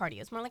it like a party. It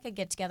was more like a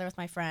get together with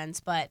my friends.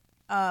 But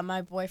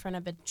my boyfriend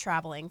had been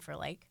traveling for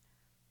like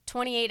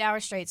 28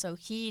 hours straight, so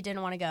he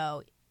didn't want to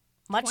go.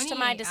 Much to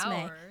my 28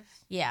 dismay. hours?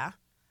 Yeah.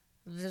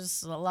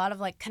 There's a lot of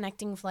like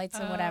connecting flights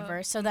and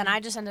whatever. So then I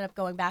just ended up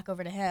going back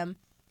over to him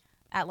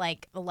at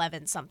like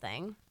 11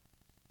 something.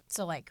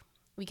 So like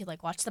we could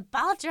like watch the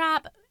ball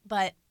drop,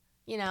 but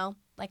you know,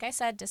 like I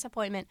said,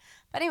 disappointment.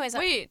 But anyways,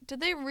 Wait,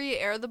 did they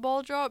re-air the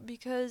ball drop?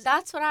 Because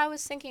that's what I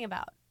was thinking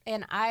about.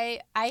 And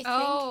I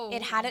think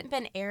it hadn't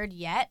been aired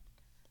yet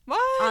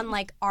what? on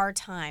like our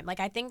time. Like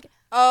I think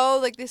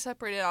Like they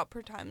separated out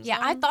per time yeah,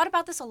 zone? I thought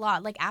about this a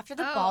lot. Like after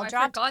the ball I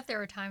dropped. forgot there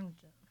were times.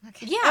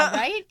 Okay. Yeah,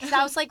 right? Because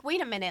I was like, wait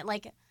a minute,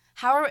 like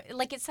how are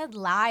like it said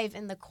live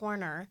in the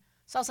corner.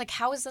 So I was like,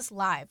 how is this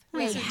live? So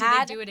They did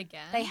had they do it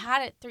again? They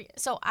had it 3.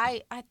 So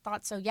I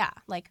thought so. Yeah,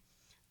 like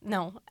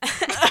no.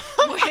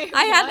 Wait,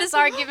 I had what? this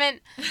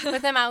argument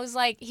with him.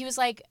 He was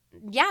like,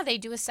 yeah, they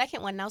do a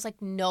second one. And I was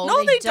like, no,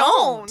 they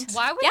don't. don't.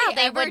 Why would Yeah, they,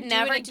 they ever would do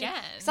never it do-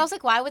 again? So I was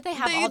like, why would they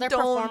have all their don't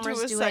performers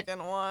do a do it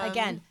second one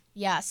again?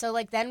 Yeah. So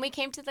like then we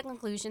came to the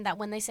conclusion that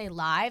when they say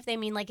live, they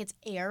mean like it's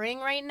airing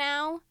right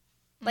now.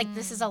 Like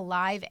this is a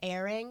live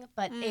airing,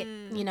 but it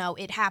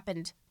it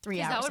happened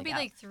 3 hours Because that would ago.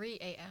 be like 3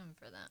 a.m.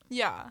 for them.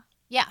 Yeah.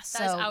 yeah. That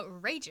So is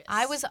outrageous.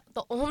 I was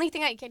the only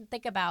thing I could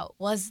think about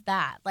was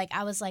that. Like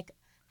I was like,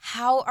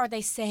 how are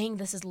they saying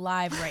this is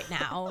live right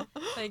now?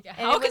 like, and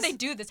how it can was- they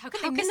do this? How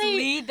can how they can they-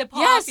 mislead the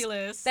Yes,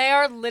 populace? They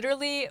are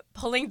literally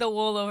pulling the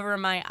wool over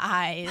my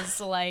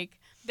eyes. Like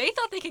They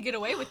thought they could get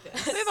away with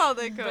this. They thought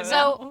they could. But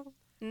so,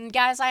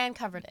 guys, I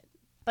uncovered it.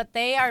 But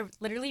they are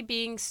literally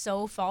being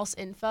so false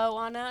info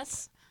on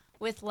us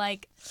with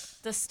like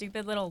the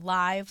stupid little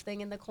live thing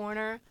in the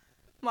corner.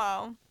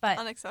 Wow. But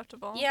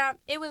Unacceptable. yeah,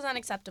 it was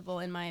unacceptable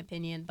in my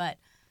opinion. But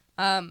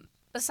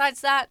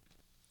besides that,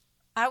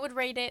 I would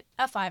rate it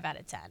a 5 out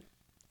of 10.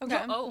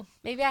 Okay. Oh,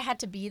 Maybe I had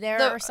to be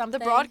there or something.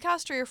 The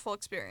broadcast or your full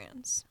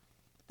experience?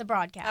 the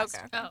broadcast.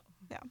 Okay. Oh.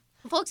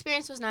 The full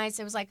experience was nice.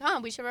 It was like,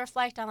 we should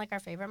reflect on like our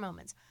favorite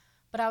moments.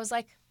 But I was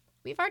like,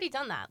 we've already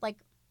done that.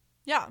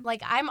 Yeah.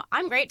 Like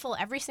I'm grateful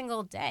every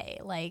single day.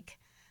 Like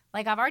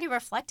I've already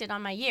reflected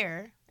on my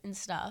year and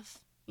stuff,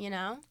 you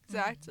know?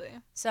 Exactly.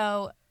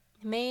 So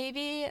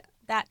maybe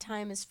that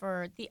time is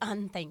for the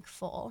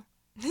unthankful.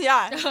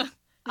 Yeah.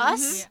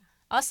 Us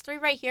 3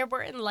 right here,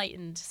 we're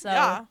enlightened. So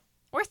Yeah.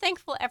 we're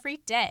thankful every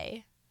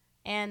day.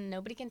 And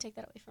nobody can take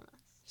that away from us.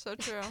 So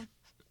true.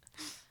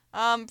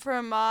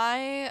 For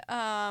my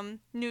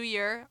New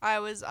Year, I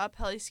was up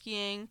heli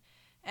skiing,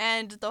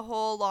 and the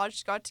whole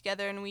lodge got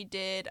together and we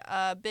did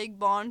a big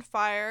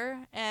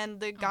bonfire, and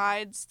the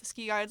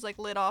ski guides like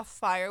lit off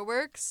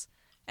fireworks,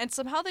 and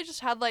somehow they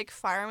just had like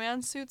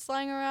fireman suits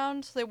lying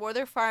around. So they wore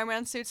their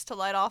fireman suits to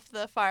light off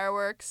the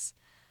fireworks.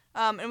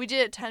 And we did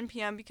it at 10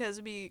 p.m.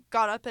 because we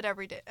got up at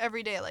every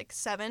day at like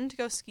 7 to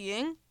go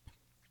skiing.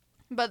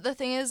 But the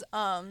thing is,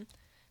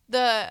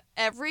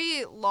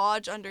 every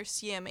lodge under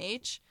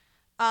CMH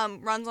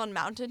runs on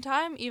mountain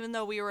time, even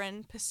though we were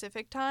in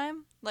Pacific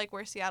time, like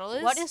where Seattle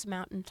is. What is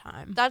mountain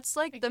time? That's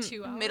like Like the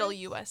 2 hours? middle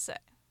USA.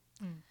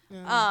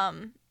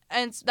 Mm.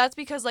 And that's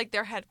because like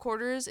their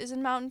headquarters is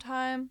in mountain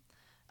time.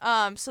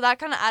 So that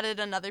kind of added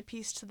another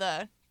piece to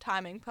the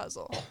timing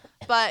puzzle.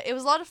 But it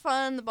was a lot of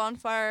fun, the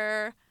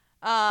bonfire.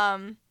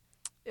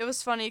 It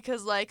was funny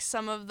because like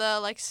some of the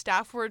like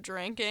staff were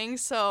drinking,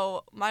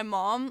 so my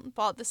mom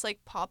bought this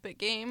like Pop-It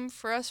game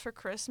for us for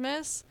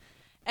Christmas,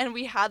 and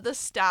we had the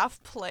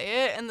staff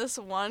play it, and this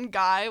one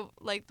guy,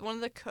 like one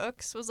of the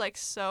cooks, was like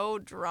so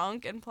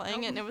drunk and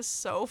playing it, and it was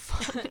so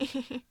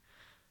funny.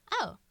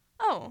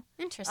 Oh,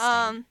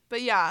 interesting.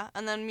 But yeah,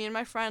 and then me and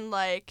my friend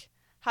like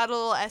had a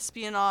little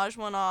espionage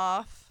one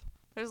off.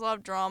 There's a lot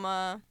of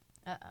drama.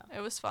 Uh-oh. It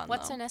was fun.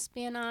 What's though. an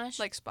espionage?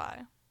 Like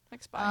spy.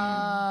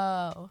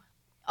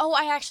 Oh,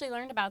 I actually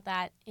learned about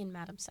that in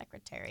Madam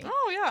Secretary.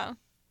 Oh yeah.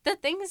 The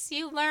things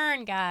you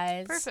learn,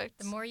 guys. Perfect.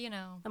 The more you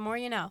know. The more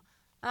you know.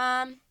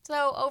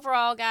 So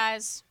overall,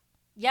 guys,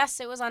 yes,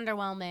 it was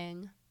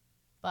underwhelming,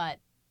 but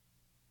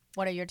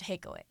what are your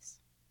takeaways?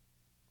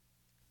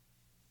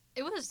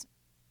 It was,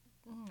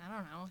 I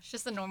don't know, it's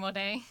just a normal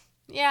day.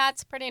 Yeah,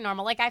 it's pretty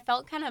normal. Like, I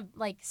felt kind of,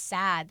 like,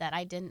 sad that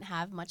I didn't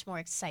have much more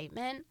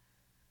excitement.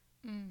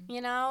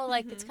 You know?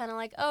 Like, it's kind of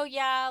like, oh,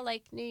 yeah,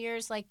 like, New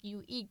Year's, like,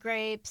 you eat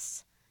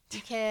grapes,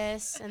 you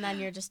kiss, and then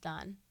you're just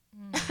done.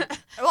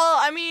 Well,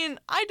 I mean,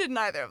 I did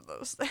neither of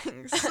those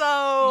things,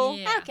 so...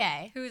 Yeah.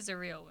 Okay. Who's the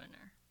real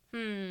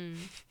winner?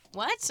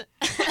 What?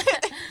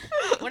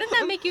 Wouldn't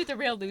that make you the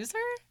real loser?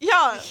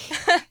 Yeah.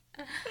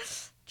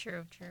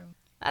 True.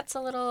 That's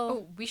a little...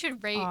 Oh, we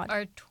should rate odd.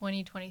 our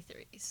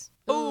 2023s.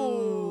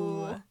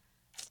 Ooh.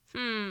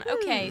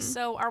 Okay,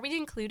 so are we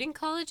including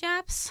college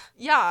apps?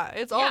 Yeah,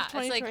 it's all of It's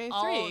like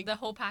 2023. the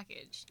whole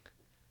package.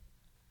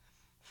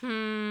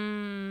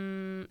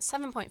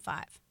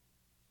 7.5.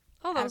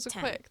 Oh, out that of was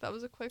 10. That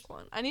was a quick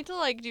one. I need to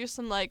like do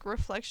some like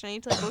reflection. I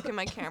need to like look at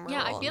my camera.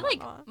 Yeah, I roll feel and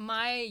like whatnot.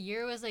 my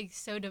year was like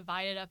so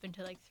divided up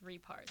into like 3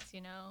 parts,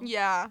 you know?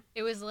 Yeah.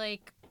 It was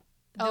like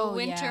the Oh,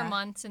 winter yeah.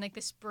 months and like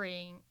the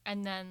spring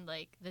and then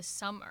like the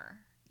summer.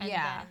 And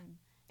Yeah. then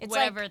It's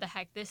whatever like, the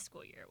heck this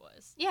school year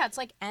was. yeah, it's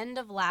like end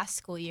of last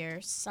school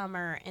year,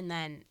 summer, and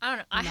then I don't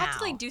know. I had to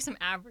Now. like do some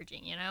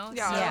averaging, you know?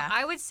 Yeah. So Yeah.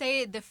 I would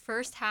say the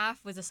first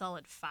half was a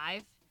solid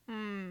 5.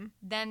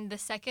 Then the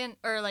second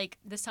or like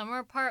the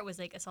summer part was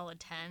like a solid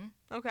 10.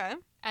 Okay.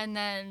 And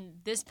then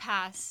this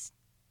past,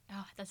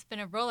 that's been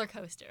a roller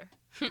coaster.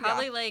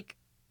 Probably like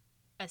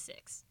a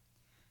 6.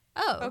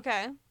 oh,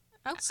 Okay.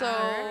 okay. So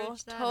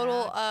Average that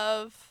total out.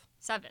 of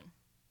 7.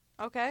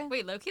 okay.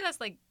 Wait, Loki,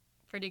 that's like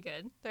pretty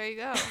good. There you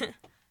go.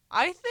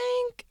 I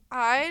think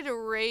I'd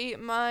rate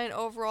mine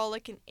overall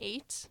like an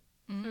 8,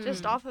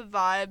 just off of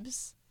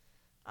vibes.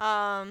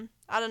 I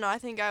don't know. I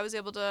think I was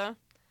able to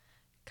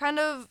kind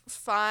of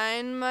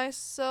find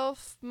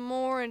myself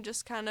more and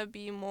just kind of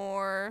be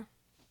more.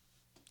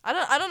 I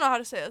don't know how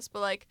to say this, but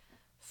like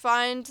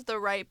find the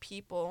right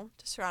people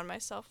to surround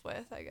myself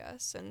with, I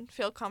guess, and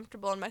feel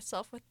comfortable in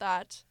myself with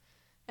that.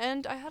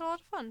 And I had a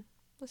lot of fun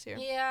this year.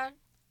 Yeah.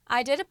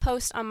 I did a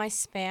post on my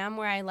spam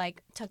where I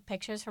like took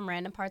pictures from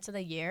random parts of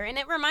the year, and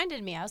it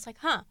reminded me. I was like,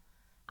 I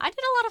did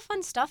a lot of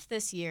fun stuff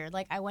this year.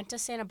 Like, I went to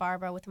Santa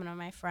Barbara with one of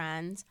my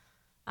friends.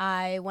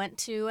 I went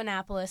to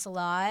Annapolis a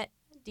lot,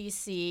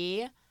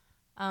 DC,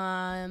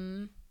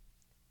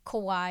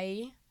 Kauai,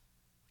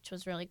 which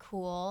was really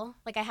cool.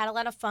 Like, I had a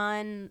lot of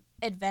fun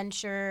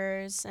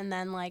adventures, and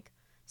then like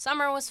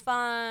summer was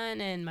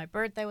fun, and my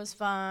birthday was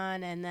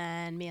fun, and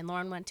then me and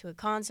Lauren went to a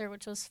concert,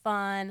 which was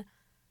fun.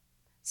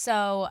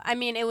 So, I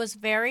mean, it was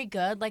very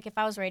good. Like, if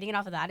I was rating it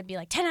off of that, it'd be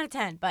like 10 out of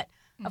 10. But,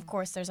 of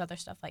course, there's other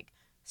stuff like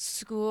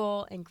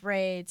school and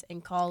grades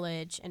and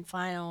college and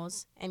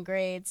finals and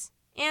grades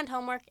and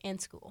homework and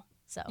school.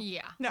 So,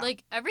 Yeah. No.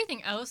 Like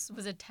everything else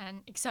was a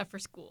 10 except for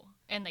school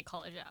and like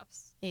college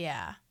apps.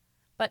 yeah.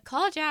 But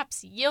college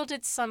apps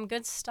yielded some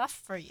good stuff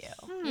for you.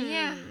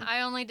 Yeah. I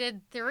only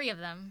did 3 of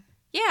them.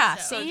 Yeah,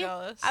 So see?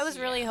 jealous. I was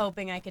really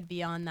hoping I could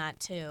be on that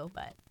too,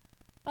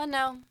 but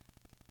no.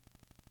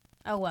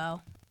 Oh,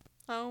 well.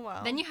 Oh,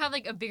 wow. Then you have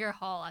like a bigger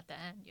haul at the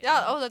end. You Yeah,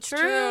 know? oh, that's True.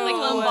 true. Like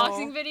Ooh.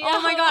 unboxing video.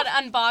 Oh my god,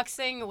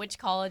 unboxing which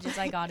colleges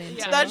I got into.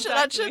 Yeah. That should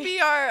Exactly.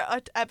 be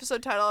our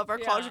episode title of our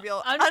Yeah. college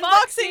reveal. Unboxing.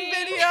 Unboxing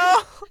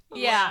video.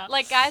 Yeah,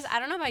 like guys, I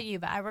don't know about you,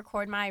 but I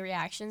record my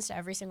reactions to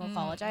every single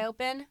college I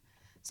open.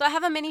 So I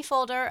have a mini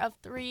folder of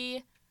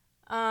 3,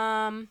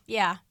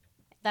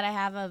 that I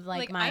have of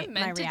like my I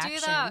meant to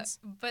reactions. do that,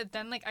 but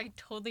then like I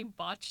totally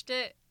botched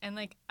it, and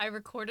like I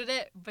recorded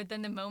it, but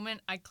then the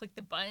moment I clicked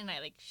the button, I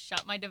like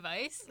shut my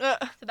device. So that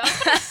was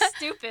kind of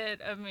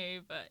stupid of me,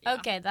 but yeah.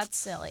 Okay, that's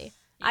silly.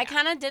 I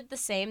kind of did the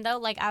same though.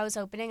 Like I was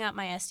opening up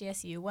my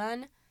SDSU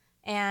one,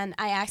 and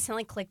I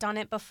accidentally clicked on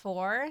it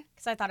before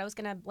because I thought I was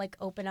gonna like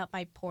open up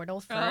my portal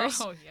first,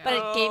 Oh, yeah. but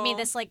it gave me Oh.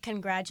 this like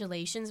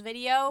congratulations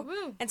video,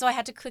 Woo. and so I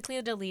had to quickly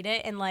delete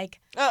it and like,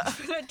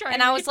 Trying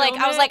and to I was like, refilm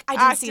it. I didn't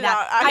Act see it that.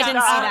 out, I act didn't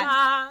it see out.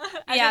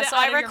 that. I Yeah, did it so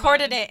out I of your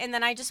recorded mind. it, and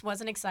then I just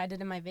wasn't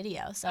excited in my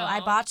video, so I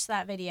Oh. botched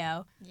that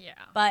video. Yeah.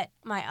 But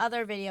my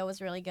other video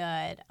was really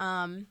good.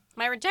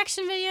 My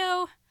rejection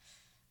video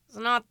was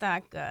not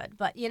that good,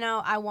 but you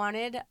know, I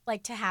wanted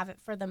like to have it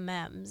for the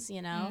memes,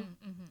 you know.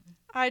 Mm-hmm.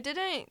 I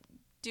didn't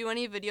do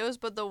any videos,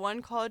 but the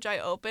one college I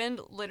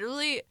opened,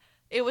 literally,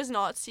 it was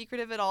not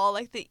secretive at all.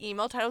 Like, the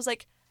email title was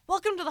like,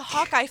 "Welcome to the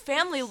Hawkeye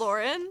family,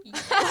 Lauren."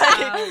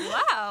 Yeah.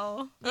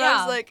 Wow. And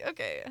I was like,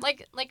 okay.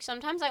 Like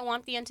sometimes I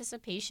want the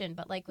anticipation,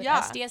 but like with Yeah.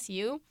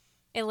 SDSU,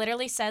 it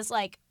literally says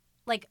like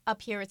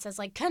up here it says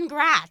like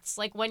congrats,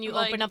 like when you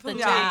open up the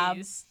please. tab.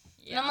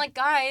 Yeah. And I'm like,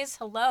 guys,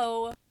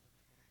 hello.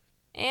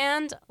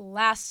 And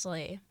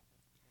lastly,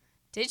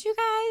 did you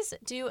guys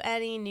do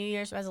any New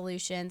Year's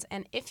resolutions?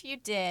 And if you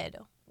did,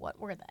 what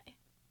were they?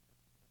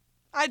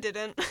 I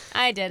didn't.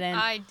 I didn't.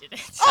 I did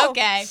it. Oh.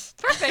 Okay.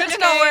 Perfect. Good to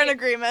know we're in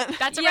agreement.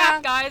 That's a Yeah.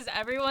 wrap, guys.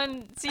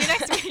 Everyone, see you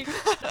next week.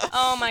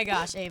 Oh my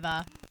gosh,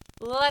 Ava.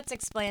 Let's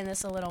explain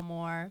this a little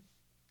more.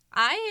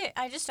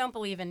 I just don't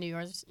believe in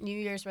New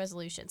Year's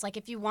resolutions. Like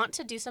if you want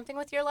to do something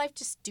with your life,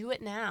 just do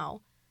it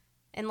now.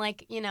 And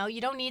like, you know,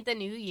 you don't need the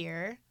new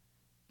year.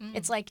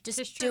 It's like just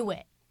It's do true.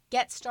 it.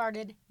 Get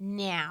started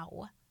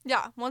now.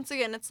 Yeah, once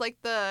again, it's like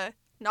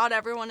not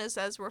everyone is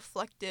as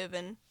reflective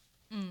and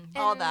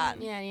all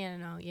that Yeah, you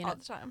know. all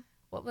the time.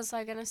 What was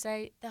I gonna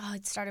say? Oh,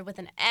 it started with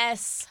an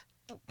S.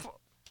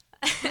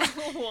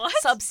 What?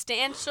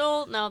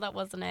 Substantial? No, that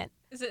wasn't it.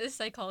 Is it a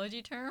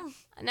psychology term?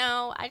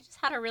 No, I just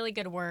had a really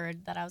good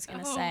word that I was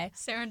gonna say.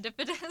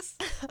 Serendipitous.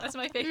 That's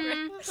my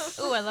favorite.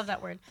 Ooh, I love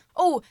that word.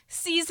 Oh,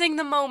 seizing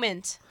the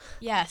moment.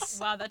 Yes,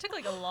 Wow, that took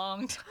like a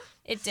long time.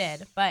 it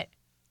did. But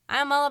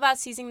I'm all about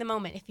seizing the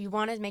moment. If you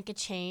want to make a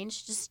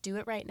change, just do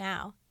it right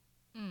now.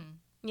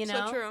 You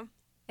know? So true.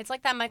 It's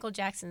like that Michael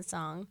Jackson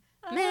song.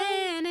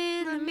 Man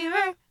in the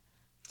mirror,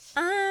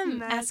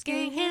 I'm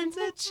asking him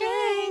to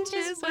change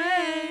his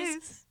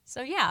ways.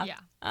 So yeah.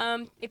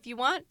 If you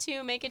want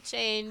to make a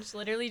change,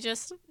 literally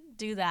just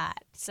do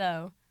that.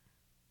 So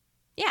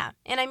yeah.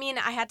 And I mean,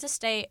 I had to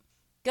stay.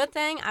 Good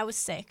thing I was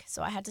sick,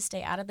 so I had to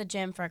stay out of the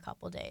gym for a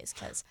couple days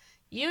because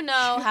you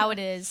know how it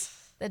is.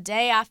 The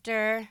day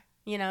after,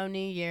 you know, New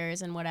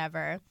Year's and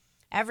whatever,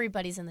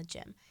 everybody's in the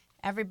gym.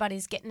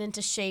 Everybody's getting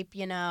into shape,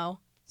 you know.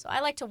 So I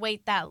like to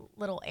wait that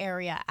little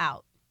area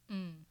out,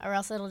 or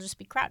else it'll just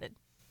be crowded.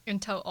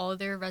 Until all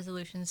their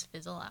resolutions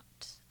fizzle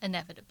out,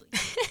 inevitably.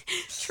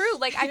 True.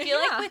 Like, I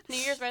feel Yeah. like with New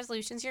Year's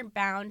resolutions, you're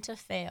bound to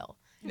fail.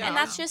 Yeah. And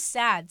that's just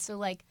sad. So,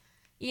 like,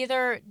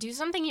 either do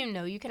something you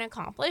know you can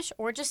accomplish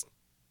or just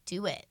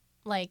do it.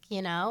 Like,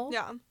 you know,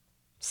 Yeah.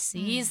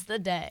 seize the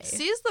day.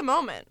 Seize the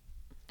moment.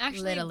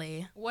 Actually,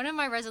 Literally. one of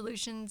my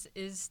resolutions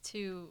is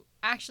to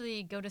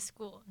actually go to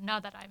school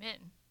now that I'm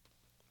in.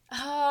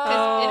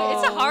 Oh.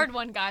 It's a hard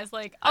one, guys.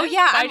 Like, Oh, I'm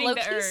yeah. I'm fighting the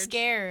low-key urge.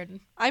 scared.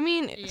 I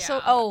mean, Yeah.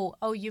 so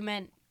Oh, you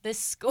meant this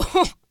school.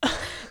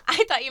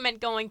 I thought you meant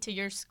going to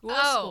your school.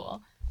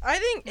 I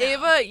think, No.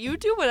 Ava, you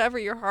do whatever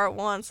your heart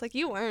wants. Like,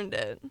 you earned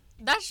it.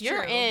 That's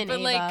You're true. in, but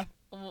Ava. like,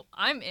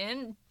 I'm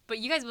in, but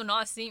you guys will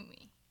not see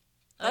me.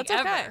 Like,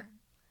 That's okay. ever.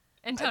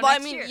 Until Well, I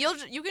next mean, year.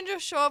 you can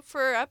just show up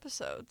for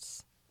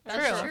episodes.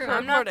 That's True. true.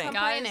 I'm not Recording.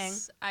 complaining.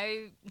 Guys,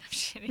 I'm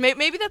kidding.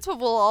 Maybe that's what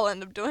we'll all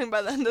end up doing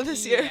by the end of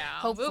this year. Yeah,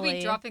 we'll Hopefully.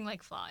 be dropping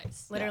like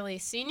flies. Literally,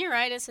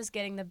 senioritis is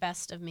getting the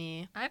best of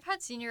me. I've had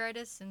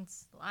senioritis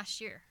since last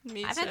year.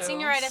 Me I've too. had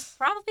senioritis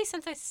probably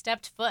since I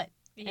stepped foot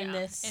Yeah, in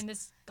this in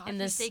this in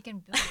this- godforsaken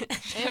building.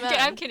 Amen.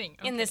 I'm kidding.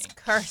 in this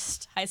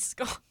cursed high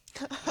school.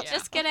 Yeah.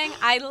 Just kidding.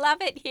 I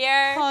love it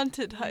here.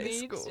 Haunted high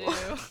Me school.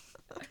 too.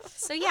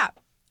 So yeah,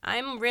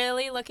 I'm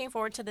really looking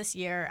forward to this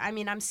year. I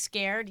mean, I'm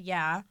scared,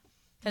 yeah,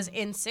 because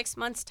in 6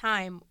 months'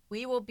 time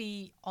we will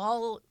be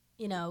all,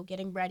 you know,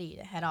 getting ready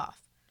to head off.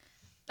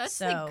 That's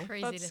So, like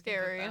crazy that's to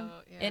scary. think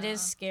about. It is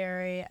Yeah.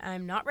 scary.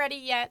 I'm not ready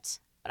yet,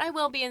 but I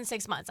will be in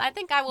 6 months. I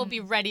think I will be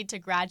ready to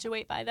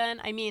graduate by then.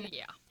 I mean,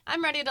 Yeah.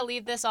 I'm ready to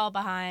leave this all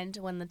behind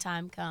when the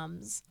time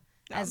comes,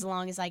 as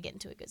long as I get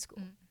into a good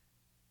school.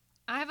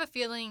 I have a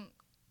feeling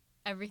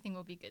everything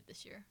will be good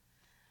this year.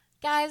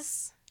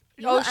 Guys,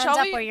 Oh, you'll end shall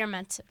up we- where you're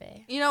meant to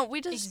be. You know,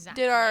 we just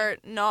Exactly. did our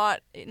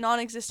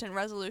non-existent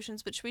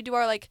resolutions, but should we do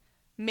our like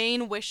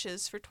main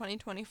wishes for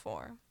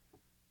 2024?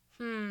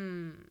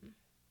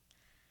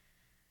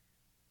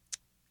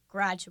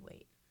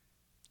 Graduate.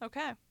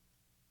 Okay.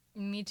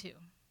 Me too.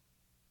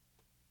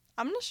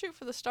 I'm going to shoot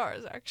for the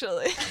stars,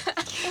 actually.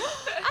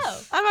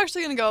 Oh. I'm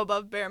actually going to go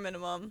above bare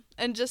minimum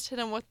and just hit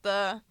him with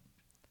the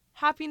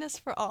happiness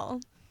for all.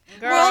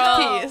 Girl.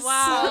 World peace.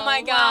 Wow. Oh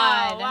my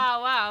God.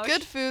 Wow.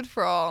 Good food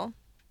for all.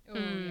 Ooh,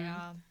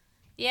 yeah.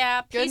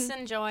 Yeah, Good. peace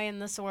and joy in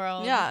this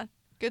world. Yeah.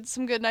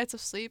 Some good nights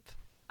of sleep.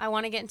 I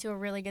want to get into a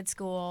really good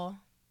school.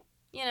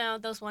 You know,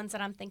 those ones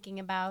that I'm thinking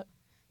about.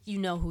 You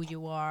know who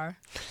you are.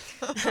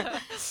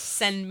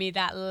 Send me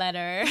that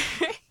letter.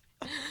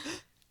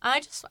 I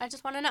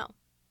just want to know.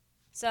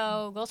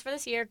 So, goals for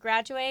this year,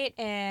 graduate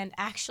and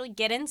actually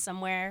get in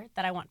somewhere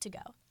that I want to go.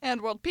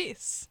 And world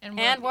peace. And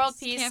world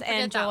peace Can't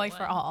forget and that joy one.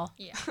 for all.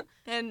 Yeah.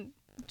 And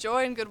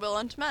joy and goodwill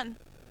unto men.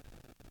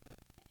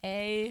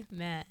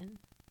 Amen.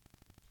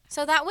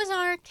 So that was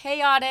our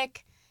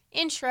chaotic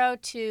intro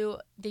to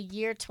the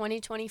year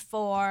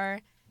 2024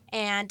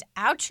 and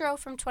outro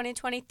from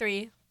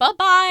 2023.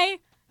 Bye-bye.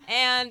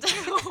 And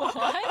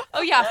What?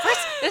 oh yeah,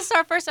 this is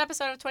our first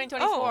episode of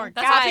 2024.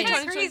 that's Guys, happy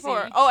 2024.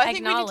 crazy. Oh, I think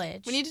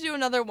Acknowledge. we need to do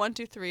another 1,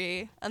 2,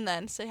 3 and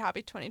then say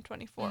happy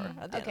 2024 at the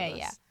end of Okay, this.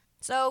 yeah.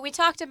 So we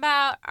talked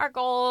about our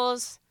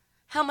goals,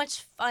 how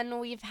much fun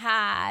we've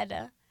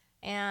had,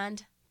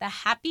 and the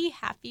happy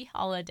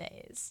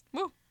holidays.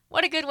 Woo.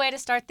 What a good way to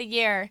start the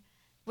year,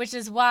 which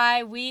is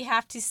why we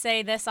have to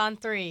say this on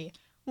 3.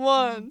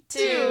 1, 2,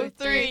 2,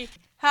 3. 3.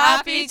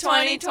 Happy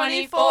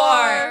 2024.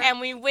 And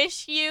we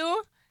wish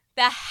you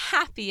the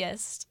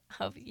happiest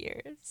of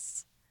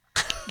years.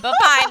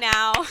 Bye-bye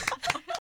now.